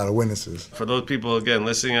 There's a lot of witnesses. For those people, again,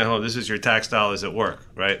 listening at home, this is your tax dollars at work,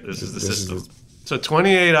 right? This is the system. So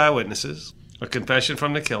 28 eyewitnesses, a confession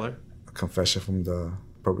from the killer. A confession from the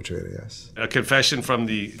perpetrator, yes. A confession from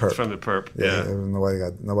the perp. Yeah.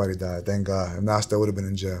 Nobody died. Thank God. If not, I still would have been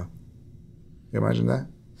in jail. You imagine that?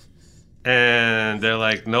 And they're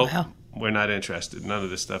like, nope, we're not interested. None of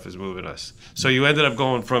this stuff is moving us. So you ended up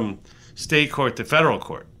going from state court to federal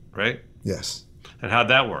court, right? Yes. And how'd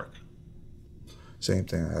that work? Same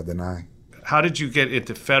thing. I deny. How did you get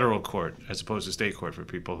into federal court as opposed to state court for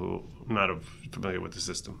people who are not familiar with the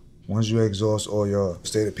system? Once you exhaust all your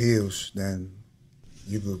state appeals, then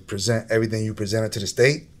you could present everything you presented to the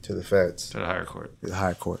state, to the feds. To the higher court. To the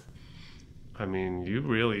higher court. I mean, you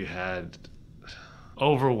really had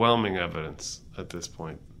overwhelming evidence at this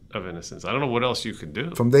point of innocence. I don't know what else you could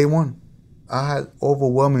do. From day one. I had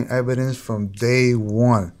overwhelming evidence from day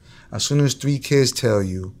one. As soon as 3 kids tell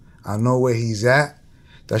you, I know where he's at,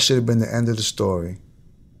 that should have been the end of the story.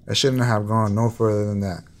 It shouldn't have gone no further than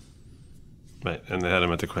that. Right, and they had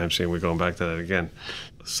him at the crime scene. We're going back to that again.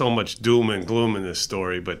 So much doom and gloom in this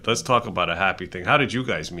story, but let's talk about a happy thing. How did you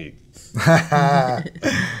guys meet?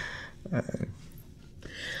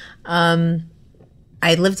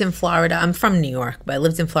 I lived in Florida. I'm from New York, but I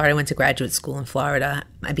lived in Florida. I went to graduate school in Florida.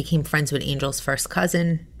 I became friends with Angel's first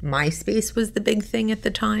cousin. MySpace was the big thing at the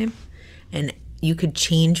time. And you could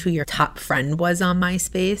change who your top friend was on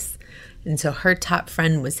MySpace. And so her top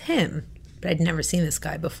friend was him. But I'd never seen this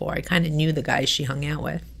guy before. I kind of knew the guys she hung out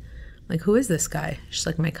with. I'm like, who is this guy? She's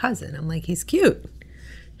like, my cousin. I'm like, he's cute.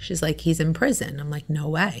 She's like, he's in prison. I'm like, no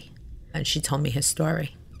way. And she told me his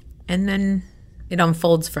story. And then it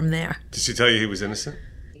unfolds from there. Did she tell you he was innocent?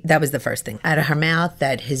 That was the first thing. Out of her mouth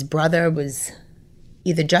that his brother was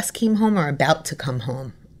either just came home or about to come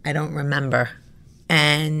home. I don't remember.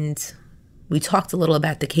 And we talked a little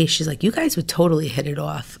about the case. She's like, you guys would totally hit it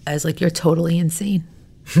off. I was like, you're totally insane.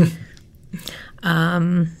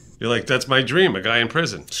 You're like, that's my dream, a guy in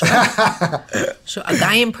prison. Sure, a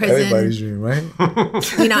guy in prison. Everybody's dream, right?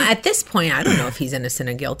 At this point, I don't know if he's innocent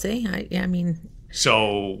or guilty. I mean...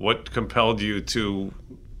 So what compelled you to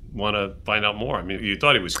want to find out more? I mean, you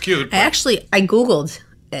thought he was cute. I Googled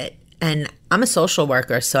it, and I'm a social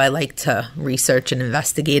worker, so I like to research and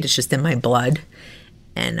investigate. It's just in my blood.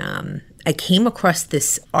 And I came across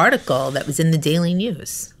this article that was in the Daily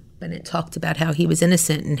News, and it talked about how he was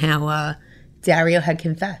innocent and how Dario had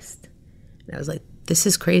confessed. And I was like, this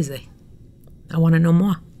is crazy. I want to know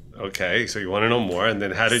more. Okay, so you want to know more, and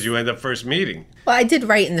then how did you end up first meeting? Well, I did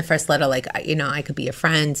write in the first letter, like, I could be a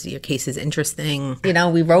friend. Your case is interesting.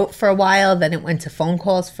 We wrote for a while, then it went to phone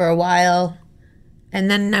calls for a while,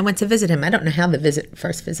 and then I went to visit him. I don't know how the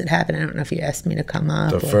first visit happened. I don't know if you asked me to come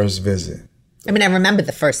up. First visit. I mean, I remember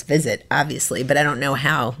the first visit, obviously, but I don't know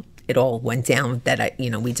how it all went down that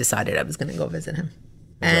we decided I was going to go visit him.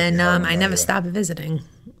 And I never stopped visiting.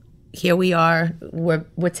 Here we are.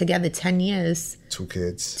 We're together 10 years. 2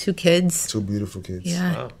 kids. 2 kids. 2 beautiful kids.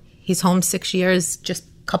 Yeah. Wow. He's home 6 years. Just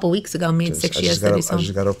a couple weeks ago, made 6 years that he's home. I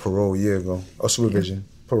just got a parole a year ago. Supervision.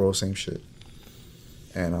 Yeah. Parole, same shit.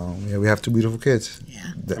 And we have 2 beautiful kids.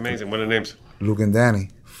 Yeah. Amazing. What are the names? Luke and Danny.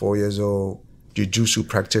 4 years old. Jiu-jitsu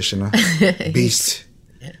practitioner. Beast.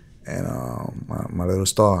 Yeah. And my little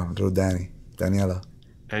star, little Danny. Daniela.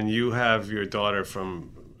 And you have your daughter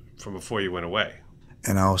from before you went away.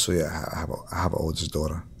 And I also, I have an oldest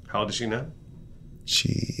daughter. How old is she now? She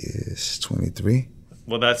is 23.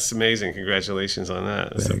 Well, that's amazing. Congratulations on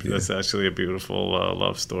that. That's actually a beautiful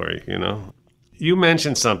love story, You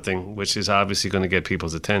mentioned something which is obviously going to get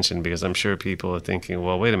people's attention because I'm sure people are thinking,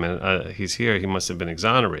 well, wait a minute, he's here. He must have been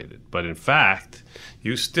exonerated. But in fact,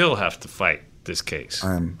 you still have to fight this case.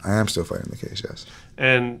 I am still fighting the case, yes.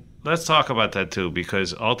 And let's talk about that too,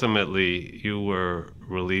 because ultimately you were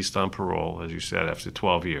released on parole, as you said, after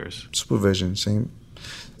 12 years. Supervision, same.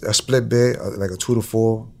 A split bid, like a 2 to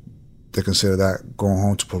 4, they consider that going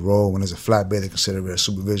home to parole. When there's a flat bid, they consider it a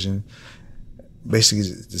supervision. Basically,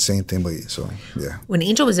 it's the same thing, but yeah. When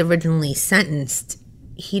Angel was originally sentenced,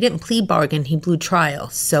 he didn't plea bargain, he blew trial.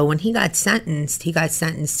 So when he got sentenced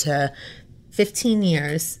to 15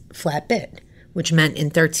 years flat bid, which meant in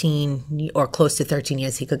 13 or close to 13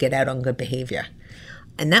 years, he could get out on good behavior.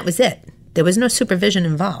 And that was it. There was no supervision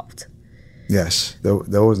involved. Yes, there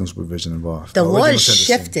was no supervision involved. The laws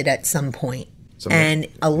shifted at some point and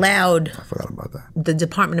allowed I forgot about that. The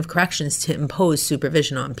Department of Corrections to impose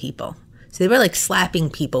supervision on people. So they were like slapping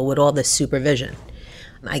people with all this supervision.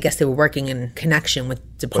 I guess they were working in connection with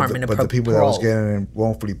Department of Parole. But the people that was getting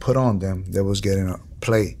wrongfully put on them, they was getting a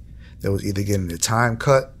play. They was either getting the time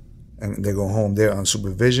cut and they go home there on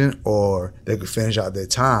supervision, or they could finish out their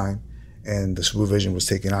time and the supervision was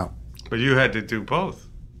taken out. But you had to do both.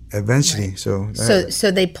 Eventually, right.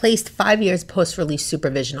 So they placed 5 years post-release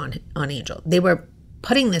supervision on Angel. They were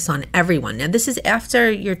putting this on everyone. Now, this is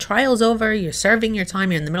after your trial's over, you're serving your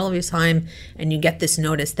time, you're in the middle of your time, and you get this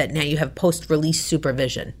notice that now you have post-release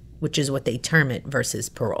supervision, which is what they term it, versus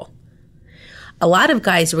parole. A lot of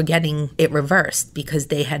guys were getting it reversed because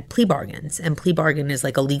they had plea bargains, and plea bargain is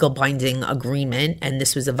like a legal binding agreement, and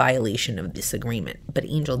this was a violation of this agreement. But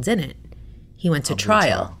Angel didn't. He went to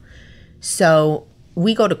trial. So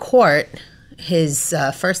we go to court. His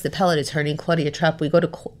first appellate attorney, Claudia Trepp, we go to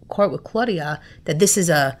court with Claudia that this is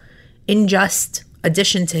a unjust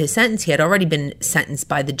addition to his sentence. He had already been sentenced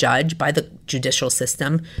by the judge, by the judicial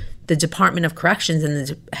system. The Department of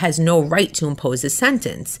Corrections has no right to impose his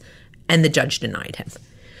sentence, and the judge denied him.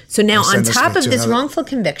 So now on top of this wrongful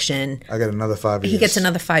conviction, I get another 5 years. He gets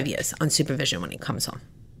another 5 years on supervision when he comes home.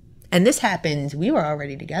 And this happened, we were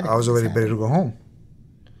already together. I was already ready to go home.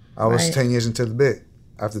 I was 10 years into the bid.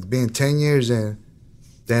 After being 10 years in,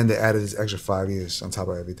 then they added this extra 5 years on top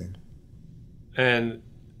of everything. And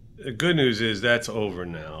the good news is that's over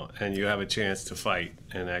now, and you have a chance to fight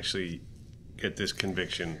and actually get this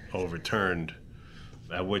conviction overturned,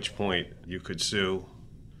 at which point you could sue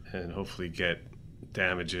and hopefully get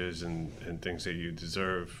damages and things that you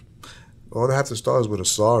deserve. All they have to start is with a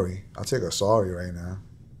sorry. I'll take a sorry right now,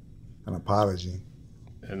 an apology.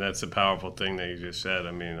 And that's a powerful thing that you just said.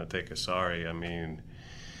 I mean, I'll take a sorry. I mean,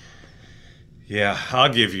 yeah,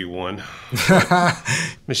 I'll give you one.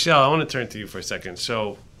 Michelle, I want to turn to you for a second.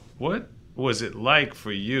 So what was it like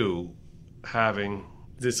for you having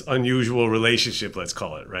this unusual relationship, let's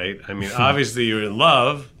call it, right? I mean, obviously you're in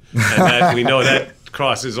love, and that, we know that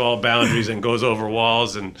crosses all boundaries and goes over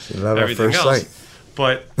walls and everything else.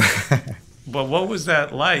 But what was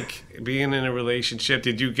that like, being in a relationship?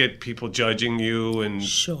 Did you get people judging you? And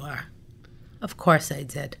Sure. Of course I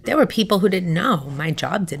did. There were people who didn't know. My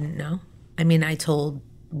job didn't know. I mean, I told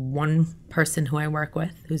one person who I work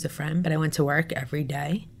with, who's a friend, but I went to work every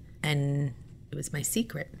day, and it was my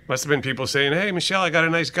secret. Must have been people saying, hey, Michelle, I got a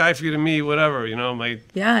nice guy for you to meet, whatever, you know.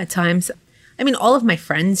 Yeah, at times. I mean, all of my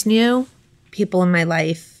friends knew. People in my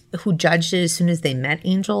life who judged it as soon as they met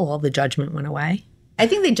Angel, all the judgment went away. I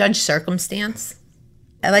think they judge circumstance.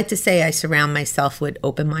 I like to say I surround myself with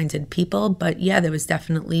open-minded people, but yeah, there was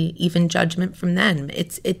definitely even judgment from them.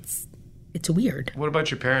 It's weird. What about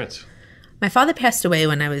your parents? My father passed away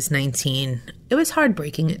when I was 19. It was hard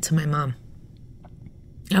breaking it to my mom.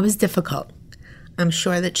 It was difficult. I'm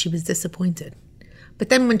sure that she was disappointed. But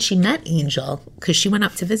then when she met Angel, because she went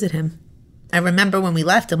up to visit him, I remember when we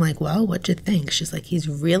left, I'm like, well, what'd you think? She's like, he's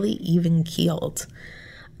really even-keeled.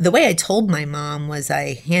 The way I told my mom was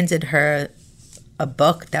I handed her a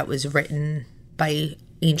book that was written by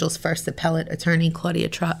Angel's first appellate attorney, Claudia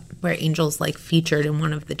Trepp, where Angel's like featured in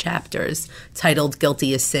one of the chapters titled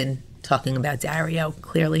Guilty as Sin, talking about Dario,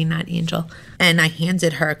 clearly not Angel. And I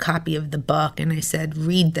handed her a copy of the book and I said,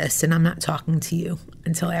 read this, and I'm not talking to you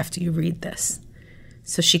until after you read this.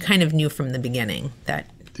 So she kind of knew from the beginning that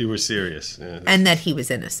you were serious. Yeah. And that he was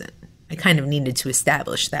innocent. I kind of needed to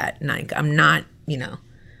establish that. And I'm not,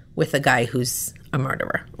 with a guy who's a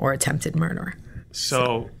murderer or attempted murderer.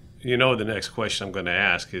 So, the next question I'm going to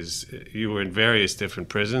ask is, you were in various different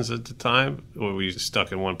prisons at the time, or were you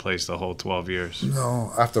stuck in one place the whole 12 years?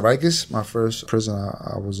 No, after Rikers, my first prison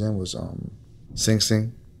I was in was Sing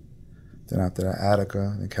Sing. Then after that,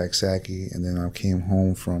 Attica, then Kaksaki, and then I came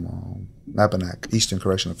home from Mappanac, Eastern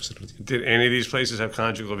Correctional Facility. Did any of these places have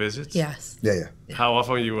conjugal visits? Yes. Yeah. How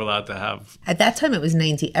often were you allowed to have? At that time, it was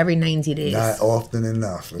every 90 days. Not often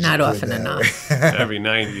enough. Not often enough. Every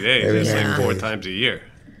 90 days. It's like 4 times a year.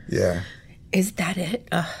 Yeah. Is that it?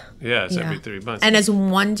 Yeah, it's every 3 months. And as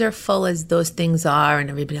wonderful as those things are, and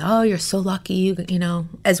everybody, oh, you're so lucky,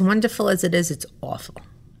 as wonderful as it is, it's awful.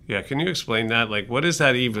 Yeah, can you explain that? Like, what does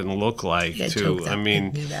that even look like?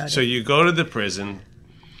 So you go to the prison.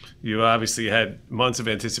 You obviously had months of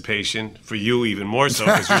anticipation, for you even more so,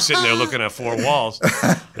 because you're sitting there looking at 4 walls.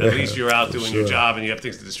 At least you're out doing your job and you have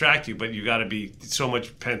things to distract you, but you got to be so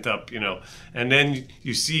much pent up, And then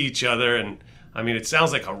you see each other, and I mean, it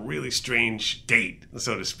sounds like a really strange date,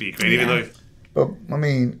 so to speak, right? Yeah. Even though. But I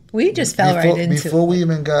mean, we just fell right into it. Before we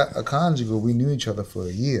even got a conjugal, we knew each other for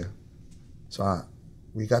a year, so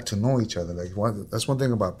we got to know each other. That's one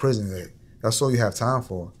thing about prison. That's all you have time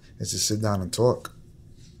for, is to sit down and talk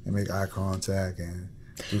and make eye contact and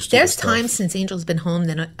do stupid There's stuff. times since Angel's been home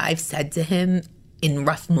that I've said to him in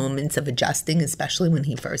rough moments of adjusting, especially when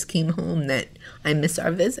he first came home, that I miss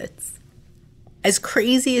our visits. As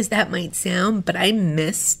crazy as that might sound, but I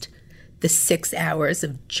missed the 6 hours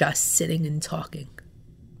of just sitting and talking.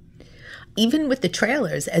 Even with the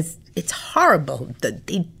trailers, as it's horrible.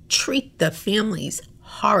 They treat the families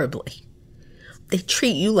horribly. They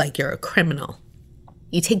treat you like you're a criminal.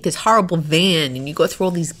 You take this horrible van and you go through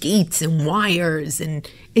all these gates and wires, and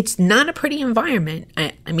it's not a pretty environment.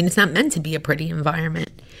 I mean, it's not meant to be a pretty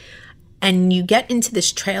environment. And you get into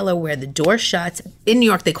this trailer where the door shuts. In New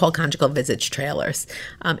York, they call conjugal visits trailers.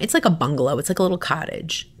 It's like a bungalow. It's like a little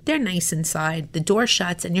cottage. They're nice inside. The door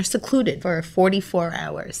shuts and you're secluded for 44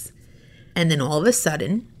 hours. And then all of a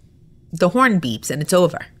sudden, the horn beeps and it's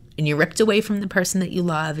over. And you're ripped away from the person that you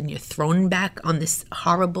love and you're thrown back on this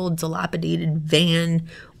horrible, dilapidated van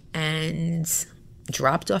and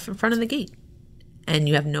dropped off in front of the gate. And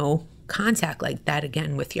you have no contact like that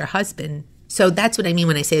again with your husband. So that's what I mean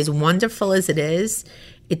when I say as wonderful as it is,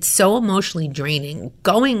 it's so emotionally draining.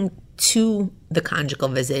 Going to the conjugal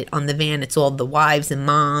visit on the van, it's all the wives and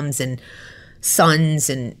moms and sons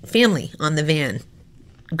and family on the van.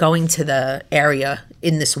 Going to the area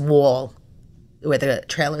in this wall where the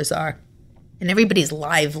trailers are. And everybody's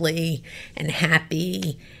lively and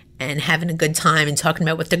happy and having a good time and talking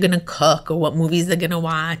about what they're going to cook or what movies they're going to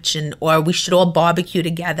watch, and or we should all barbecue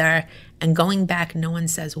together. And going back, no one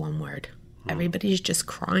says one word. Everybody's just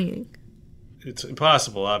crying. It's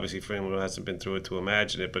impossible, obviously, for anyone who hasn't been through it to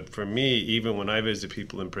imagine it. But for me, even when I visit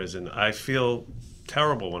people in prison, I feel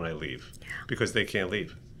terrible when I leave because they can't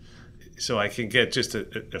leave. So I can get just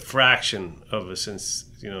a fraction of a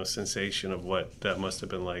sensation of what that must have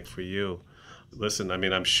been like for you. Listen, I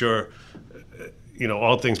mean, I'm sure,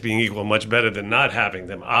 all things being equal, much better than not having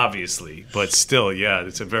them, obviously. But still, yeah,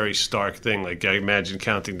 it's a very stark thing. Like, I imagine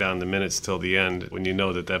counting down the minutes till the end when you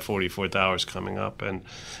know that 44th hour is coming up, and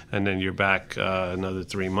then you're back another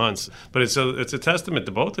 3 months. But it's a testament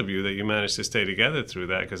to both of you that you managed to stay together through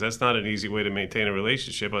that, because that's not an easy way to maintain a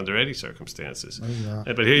relationship under any circumstances. Yeah.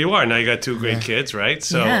 But here you are. Now you got 2 great kids, right?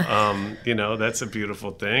 So, that's a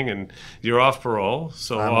beautiful thing. And you're off parole,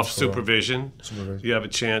 so off supervision. You have a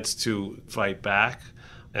chance to fight back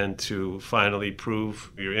and to finally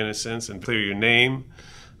prove your innocence and clear your name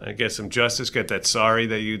and get some justice, get that sorry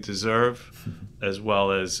that you deserve, as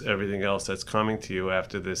well as everything else that's coming to you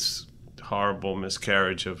after this horrible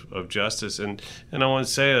miscarriage of justice. And I want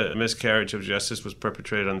to say a miscarriage of justice was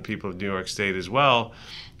perpetrated on the people of New York State as well.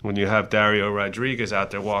 When you have Dario Rodriguez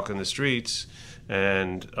out there walking the streets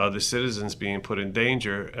and other citizens being put in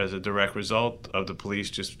danger as a direct result of the police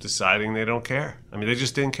just deciding they don't care. I mean, they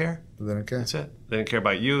just didn't care. They didn't care. That's it. They didn't care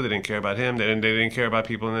about you. They didn't care about him. They didn't care about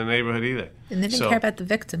people in the neighborhood either. And they didn't care about the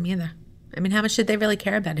victim either. I mean, how much did they really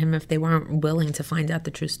care about him if they weren't willing to find out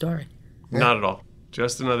the true story? Yeah. Not at all.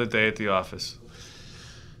 Just another day at the office.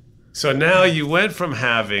 So now you went from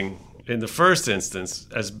having, in the first instance,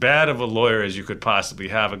 as bad of a lawyer as you could possibly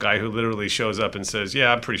have, a guy who literally shows up and says,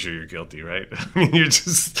 yeah, I'm pretty sure you're guilty, right? I mean, you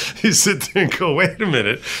sit there and go, wait a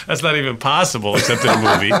minute, that's not even possible except in a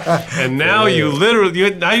movie. And now you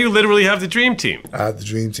literally have the dream team. I have the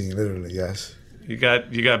dream team, literally, yes. You got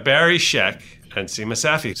Barry Scheck and Seema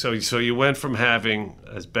Safi. So you went from having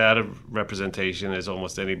as bad a representation as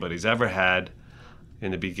almost anybody's ever had in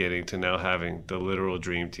the beginning to now having the literal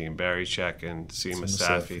dream team, Barry Scheck and Seema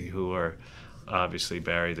Safi, who are obviously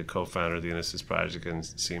Barry, the co-founder of the Innocence Project, and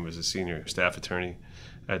Seema is a senior staff attorney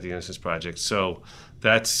at the Innocence Project. So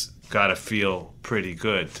that's got to feel pretty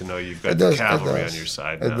good to know you've got the cavalry on your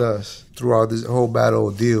side now. It does. Throughout this whole battle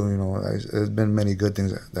deal, there's been many good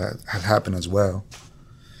things that have happened as well.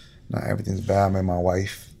 Not everything's bad. I met my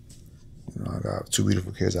wife. I got 2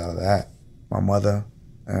 beautiful kids out of that. My mother.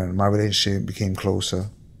 And my relationship became closer.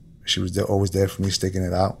 She was always there for me, sticking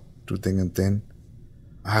it out through thick and thin.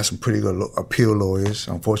 I had some pretty good appeal lawyers.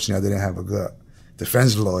 Unfortunately, I didn't have a good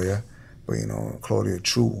defense lawyer. But, Claudia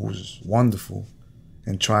True, who's wonderful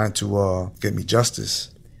in trying to get me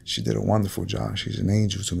justice. She did a wonderful job. She's an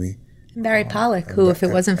angel to me. And Barry Pollock, who, if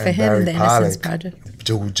it wasn't for him, the Innocence Project.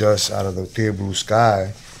 Who just out of the clear blue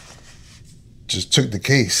sky just took the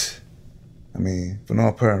case. I mean, for no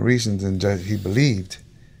apparent reason, then he believed.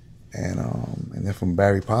 And then from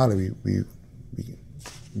Barry Pollock, we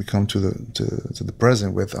come to the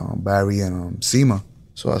present with Barry and Seema.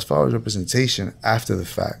 So as far as representation after the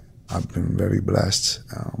fact, I've been very blessed.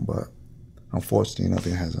 But unfortunately,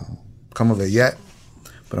 nothing has come of it yet.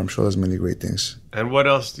 But I'm sure there's many great things. And what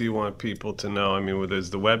else do you want people to know? I mean,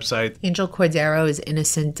 there's the website. Angel Cordero is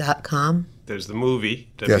innocent.com. There's the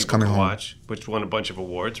movie that people can watch, which won a bunch of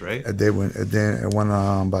awards, right? It won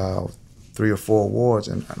about 3 or 4 awards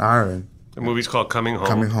in Ireland. The movie's called Coming Home.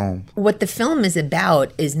 Coming Home. What the film is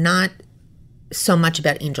about is not so much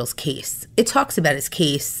about Angel's case. It talks about his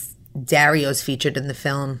case Dario's featured in the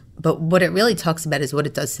film, but what it really talks about is what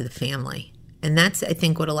it does to the family. And that's, I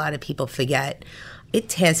think, what a lot of people forget. It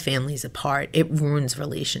tears families apart. It ruins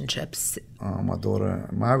relationships. My daughter,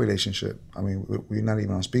 my relationship, I mean, we're not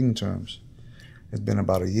even on speaking terms. It's been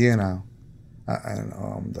about a year now.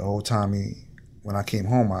 And the whole time when I came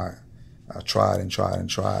home, I tried and tried and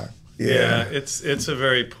tried. Yeah, it's a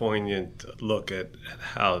very poignant look at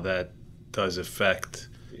how that does affect,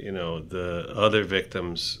 the other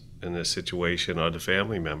victims in this situation are the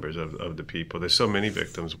family members of the people. There's so many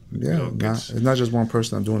victims. Yeah, it's not just one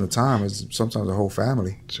person that's doing the time. It's sometimes the whole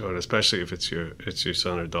family. Sure, and especially if it's your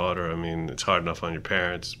son or daughter. I mean, it's hard enough on your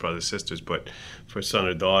parents, brothers, sisters, but for son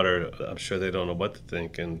or daughter, I'm sure they don't know what to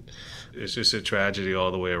think. And it's just a tragedy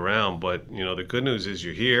all the way around. But, the good news is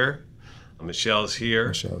you're here. Michelle's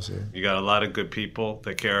here. You got a lot of good people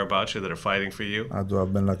that care about you, that are fighting for you. I've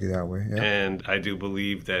been lucky that way, yeah. And I do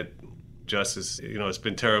believe that justice, it's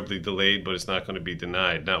been terribly delayed, but it's not going to be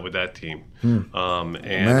denied, not with that team.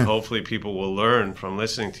 And hopefully people will learn from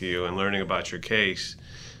listening to you and learning about your case,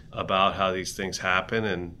 about how these things happen,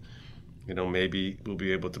 and maybe we'll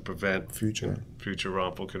be able to prevent future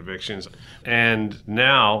wrongful convictions. And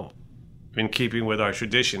now, in keeping with our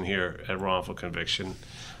tradition here at Wrongful Conviction,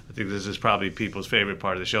 I think this is probably people's favorite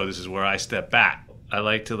part of the show. This is where I step back. I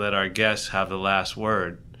like to let our guests have the last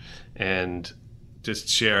word and just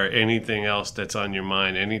share anything else that's on your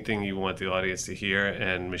mind, anything you want the audience to hear.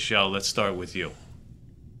 And Michelle, let's start with you.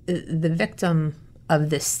 The victim of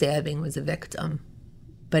this stabbing was a victim,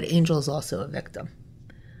 but Angel's also a victim.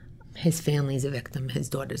 His family's a victim. His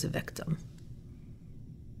daughter's a victim.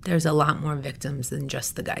 There's a lot more victims than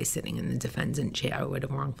just the guy sitting in the defendant chair with a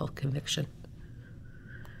wrongful conviction.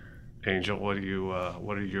 Angel, what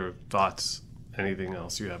are your thoughts? Anything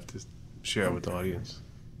else you have to share with the audience?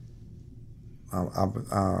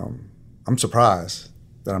 I'm surprised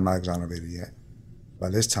that I'm not exonerated yet. By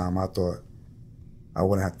this time, I thought I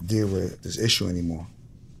wouldn't have to deal with this issue anymore.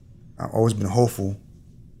 I've always been hopeful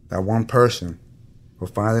that one person will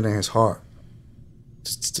find it in his heart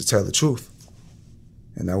to tell the truth.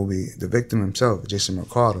 And that will be the victim himself, Jason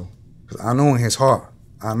McCardle. Because I know in his heart,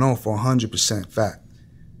 I know for 100% fact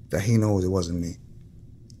that he knows it wasn't me.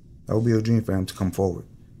 That would be a dream for him to come forward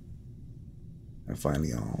and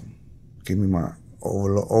finally give me my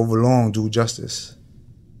overlong due justice.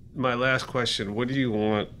 My last question, what do you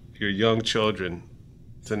want your young children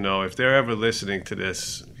to know if they're ever listening to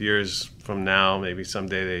this years from now, maybe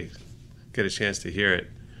someday they get a chance to hear it?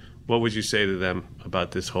 What would you say to them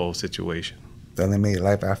about this whole situation? That they made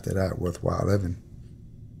life after that worthwhile living.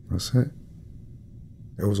 That's it.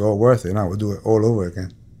 It was all worth it, and I would do it all over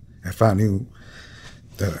again. If I knew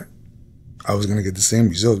that I was going to get the same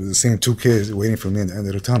result with the same two kids waiting for me at the end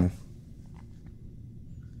of the tunnel.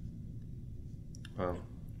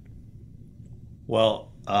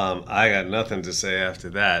 Well, I got nothing to say after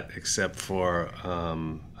that, except for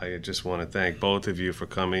I just want to thank both of you for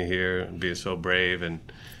coming here and being so brave and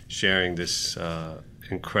sharing this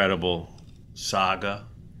incredible saga.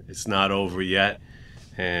 It's not over yet,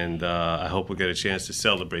 and I hope we'll get a chance to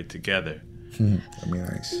celebrate together. That'd be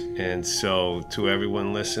nice. And so to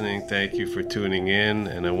everyone listening, thank you for tuning in,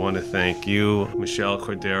 and I want to thank you, Michelle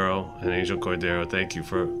Cordero and Angel Cordero. Thank you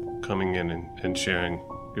for coming in and sharing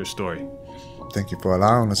your story. Thank you for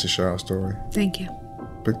allowing us to share our story. Thank you.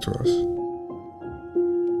 Big to us.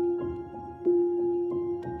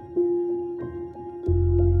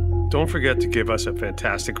 Don't forget to give us a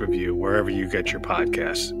fantastic review wherever you get your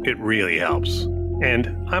podcasts. It really helps.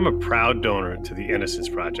 And I'm a proud donor to the Innocence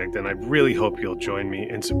Project, and I really hope you'll join me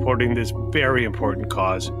in supporting this very important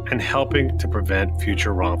cause and helping to prevent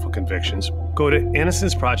future wrongful convictions. Go to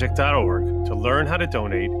innocenceproject.org to learn how to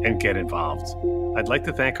donate and get involved. I'd like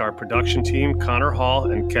to thank our production team, Connor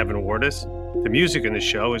Hall and Kevin Wardis. The music in the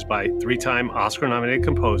show is by 3-time Oscar-nominated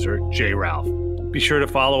composer Jay Ralph. Be sure to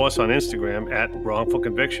follow us on Instagram at Wrongful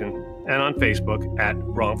Conviction and on Facebook at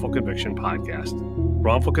Wrongful Conviction Podcast.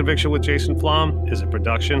 Wrongful Conviction with Jason Flom is a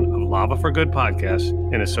production of Lava for Good Podcast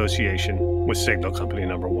in association with Signal Company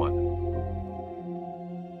No. 1.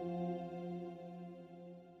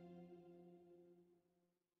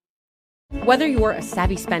 Whether you're a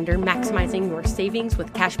savvy spender maximizing your savings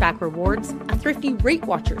with cashback rewards, a thrifty rate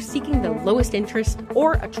watcher seeking the lowest interest,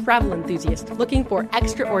 or a travel enthusiast looking for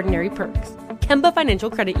extraordinary perks, Kemba Financial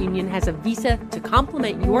Credit Union has a visa to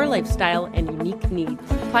complement your lifestyle and unique needs.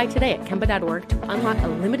 Apply today at Kemba.org to unlock a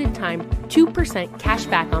limited time 2% cash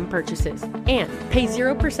back on purchases and pay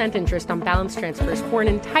 0% interest on balance transfers for an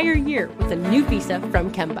entire year with a new visa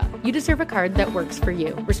from Kemba. You deserve a card that works for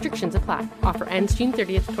you. Restrictions apply. Offer ends June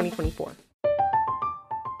 30th, 2024.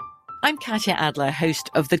 I'm Katya Adler, host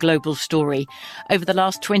of The Global Story. Over the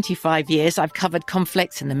last 25 years, I've covered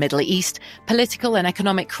conflicts in the Middle East, political and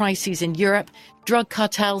economic crises in Europe, drug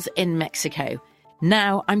cartels in Mexico.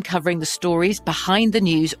 Now I'm covering the stories behind the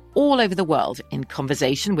news all over the world in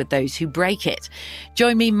conversation with those who break it.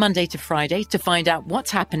 Join me Monday to Friday to find out what's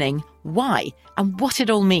happening, why, and what it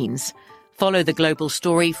all means. Follow The Global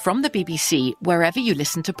Story from the BBC wherever you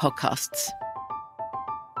listen to podcasts.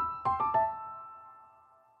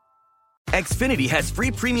 Xfinity has free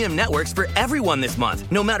premium networks for everyone this month,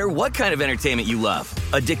 no matter what kind of entertainment you love.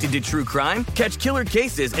 Addicted to true crime? Catch killer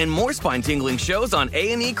cases and more spine-tingling shows on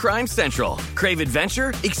A&E Crime Central. Crave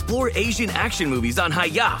adventure? Explore Asian action movies on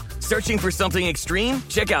Hi-Ya. Searching for something extreme?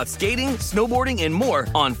 Check out skating, snowboarding, and more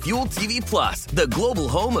on Fuel TV Plus, the global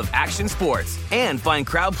home of action sports. And find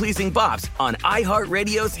crowd-pleasing bops on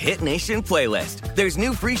iHeartRadio's Hit Nation playlist. There's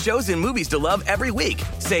new free shows and movies to love every week.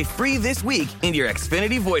 Say free this week in your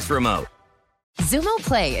Xfinity voice remote. Xumo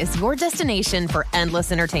Play is your destination for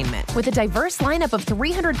endless entertainment. With a diverse lineup of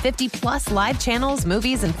 350 plus live channels,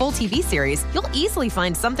 movies, and full TV series, you'll easily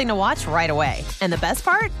find something to watch right away. And the best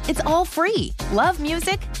part? It's all free. Love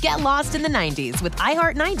music? Get lost in the 90s with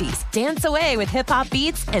iHeart 90s, dance away with hip-hop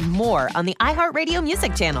beats, and more on the iHeartRadio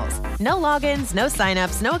music channels. No logins, no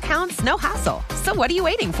signups, no accounts, no hassle. So what are you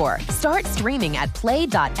waiting for? Start streaming at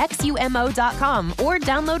play.xumo.com or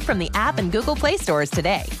download from the app and Google Play stores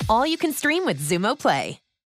today. All you can stream with Xumo Play.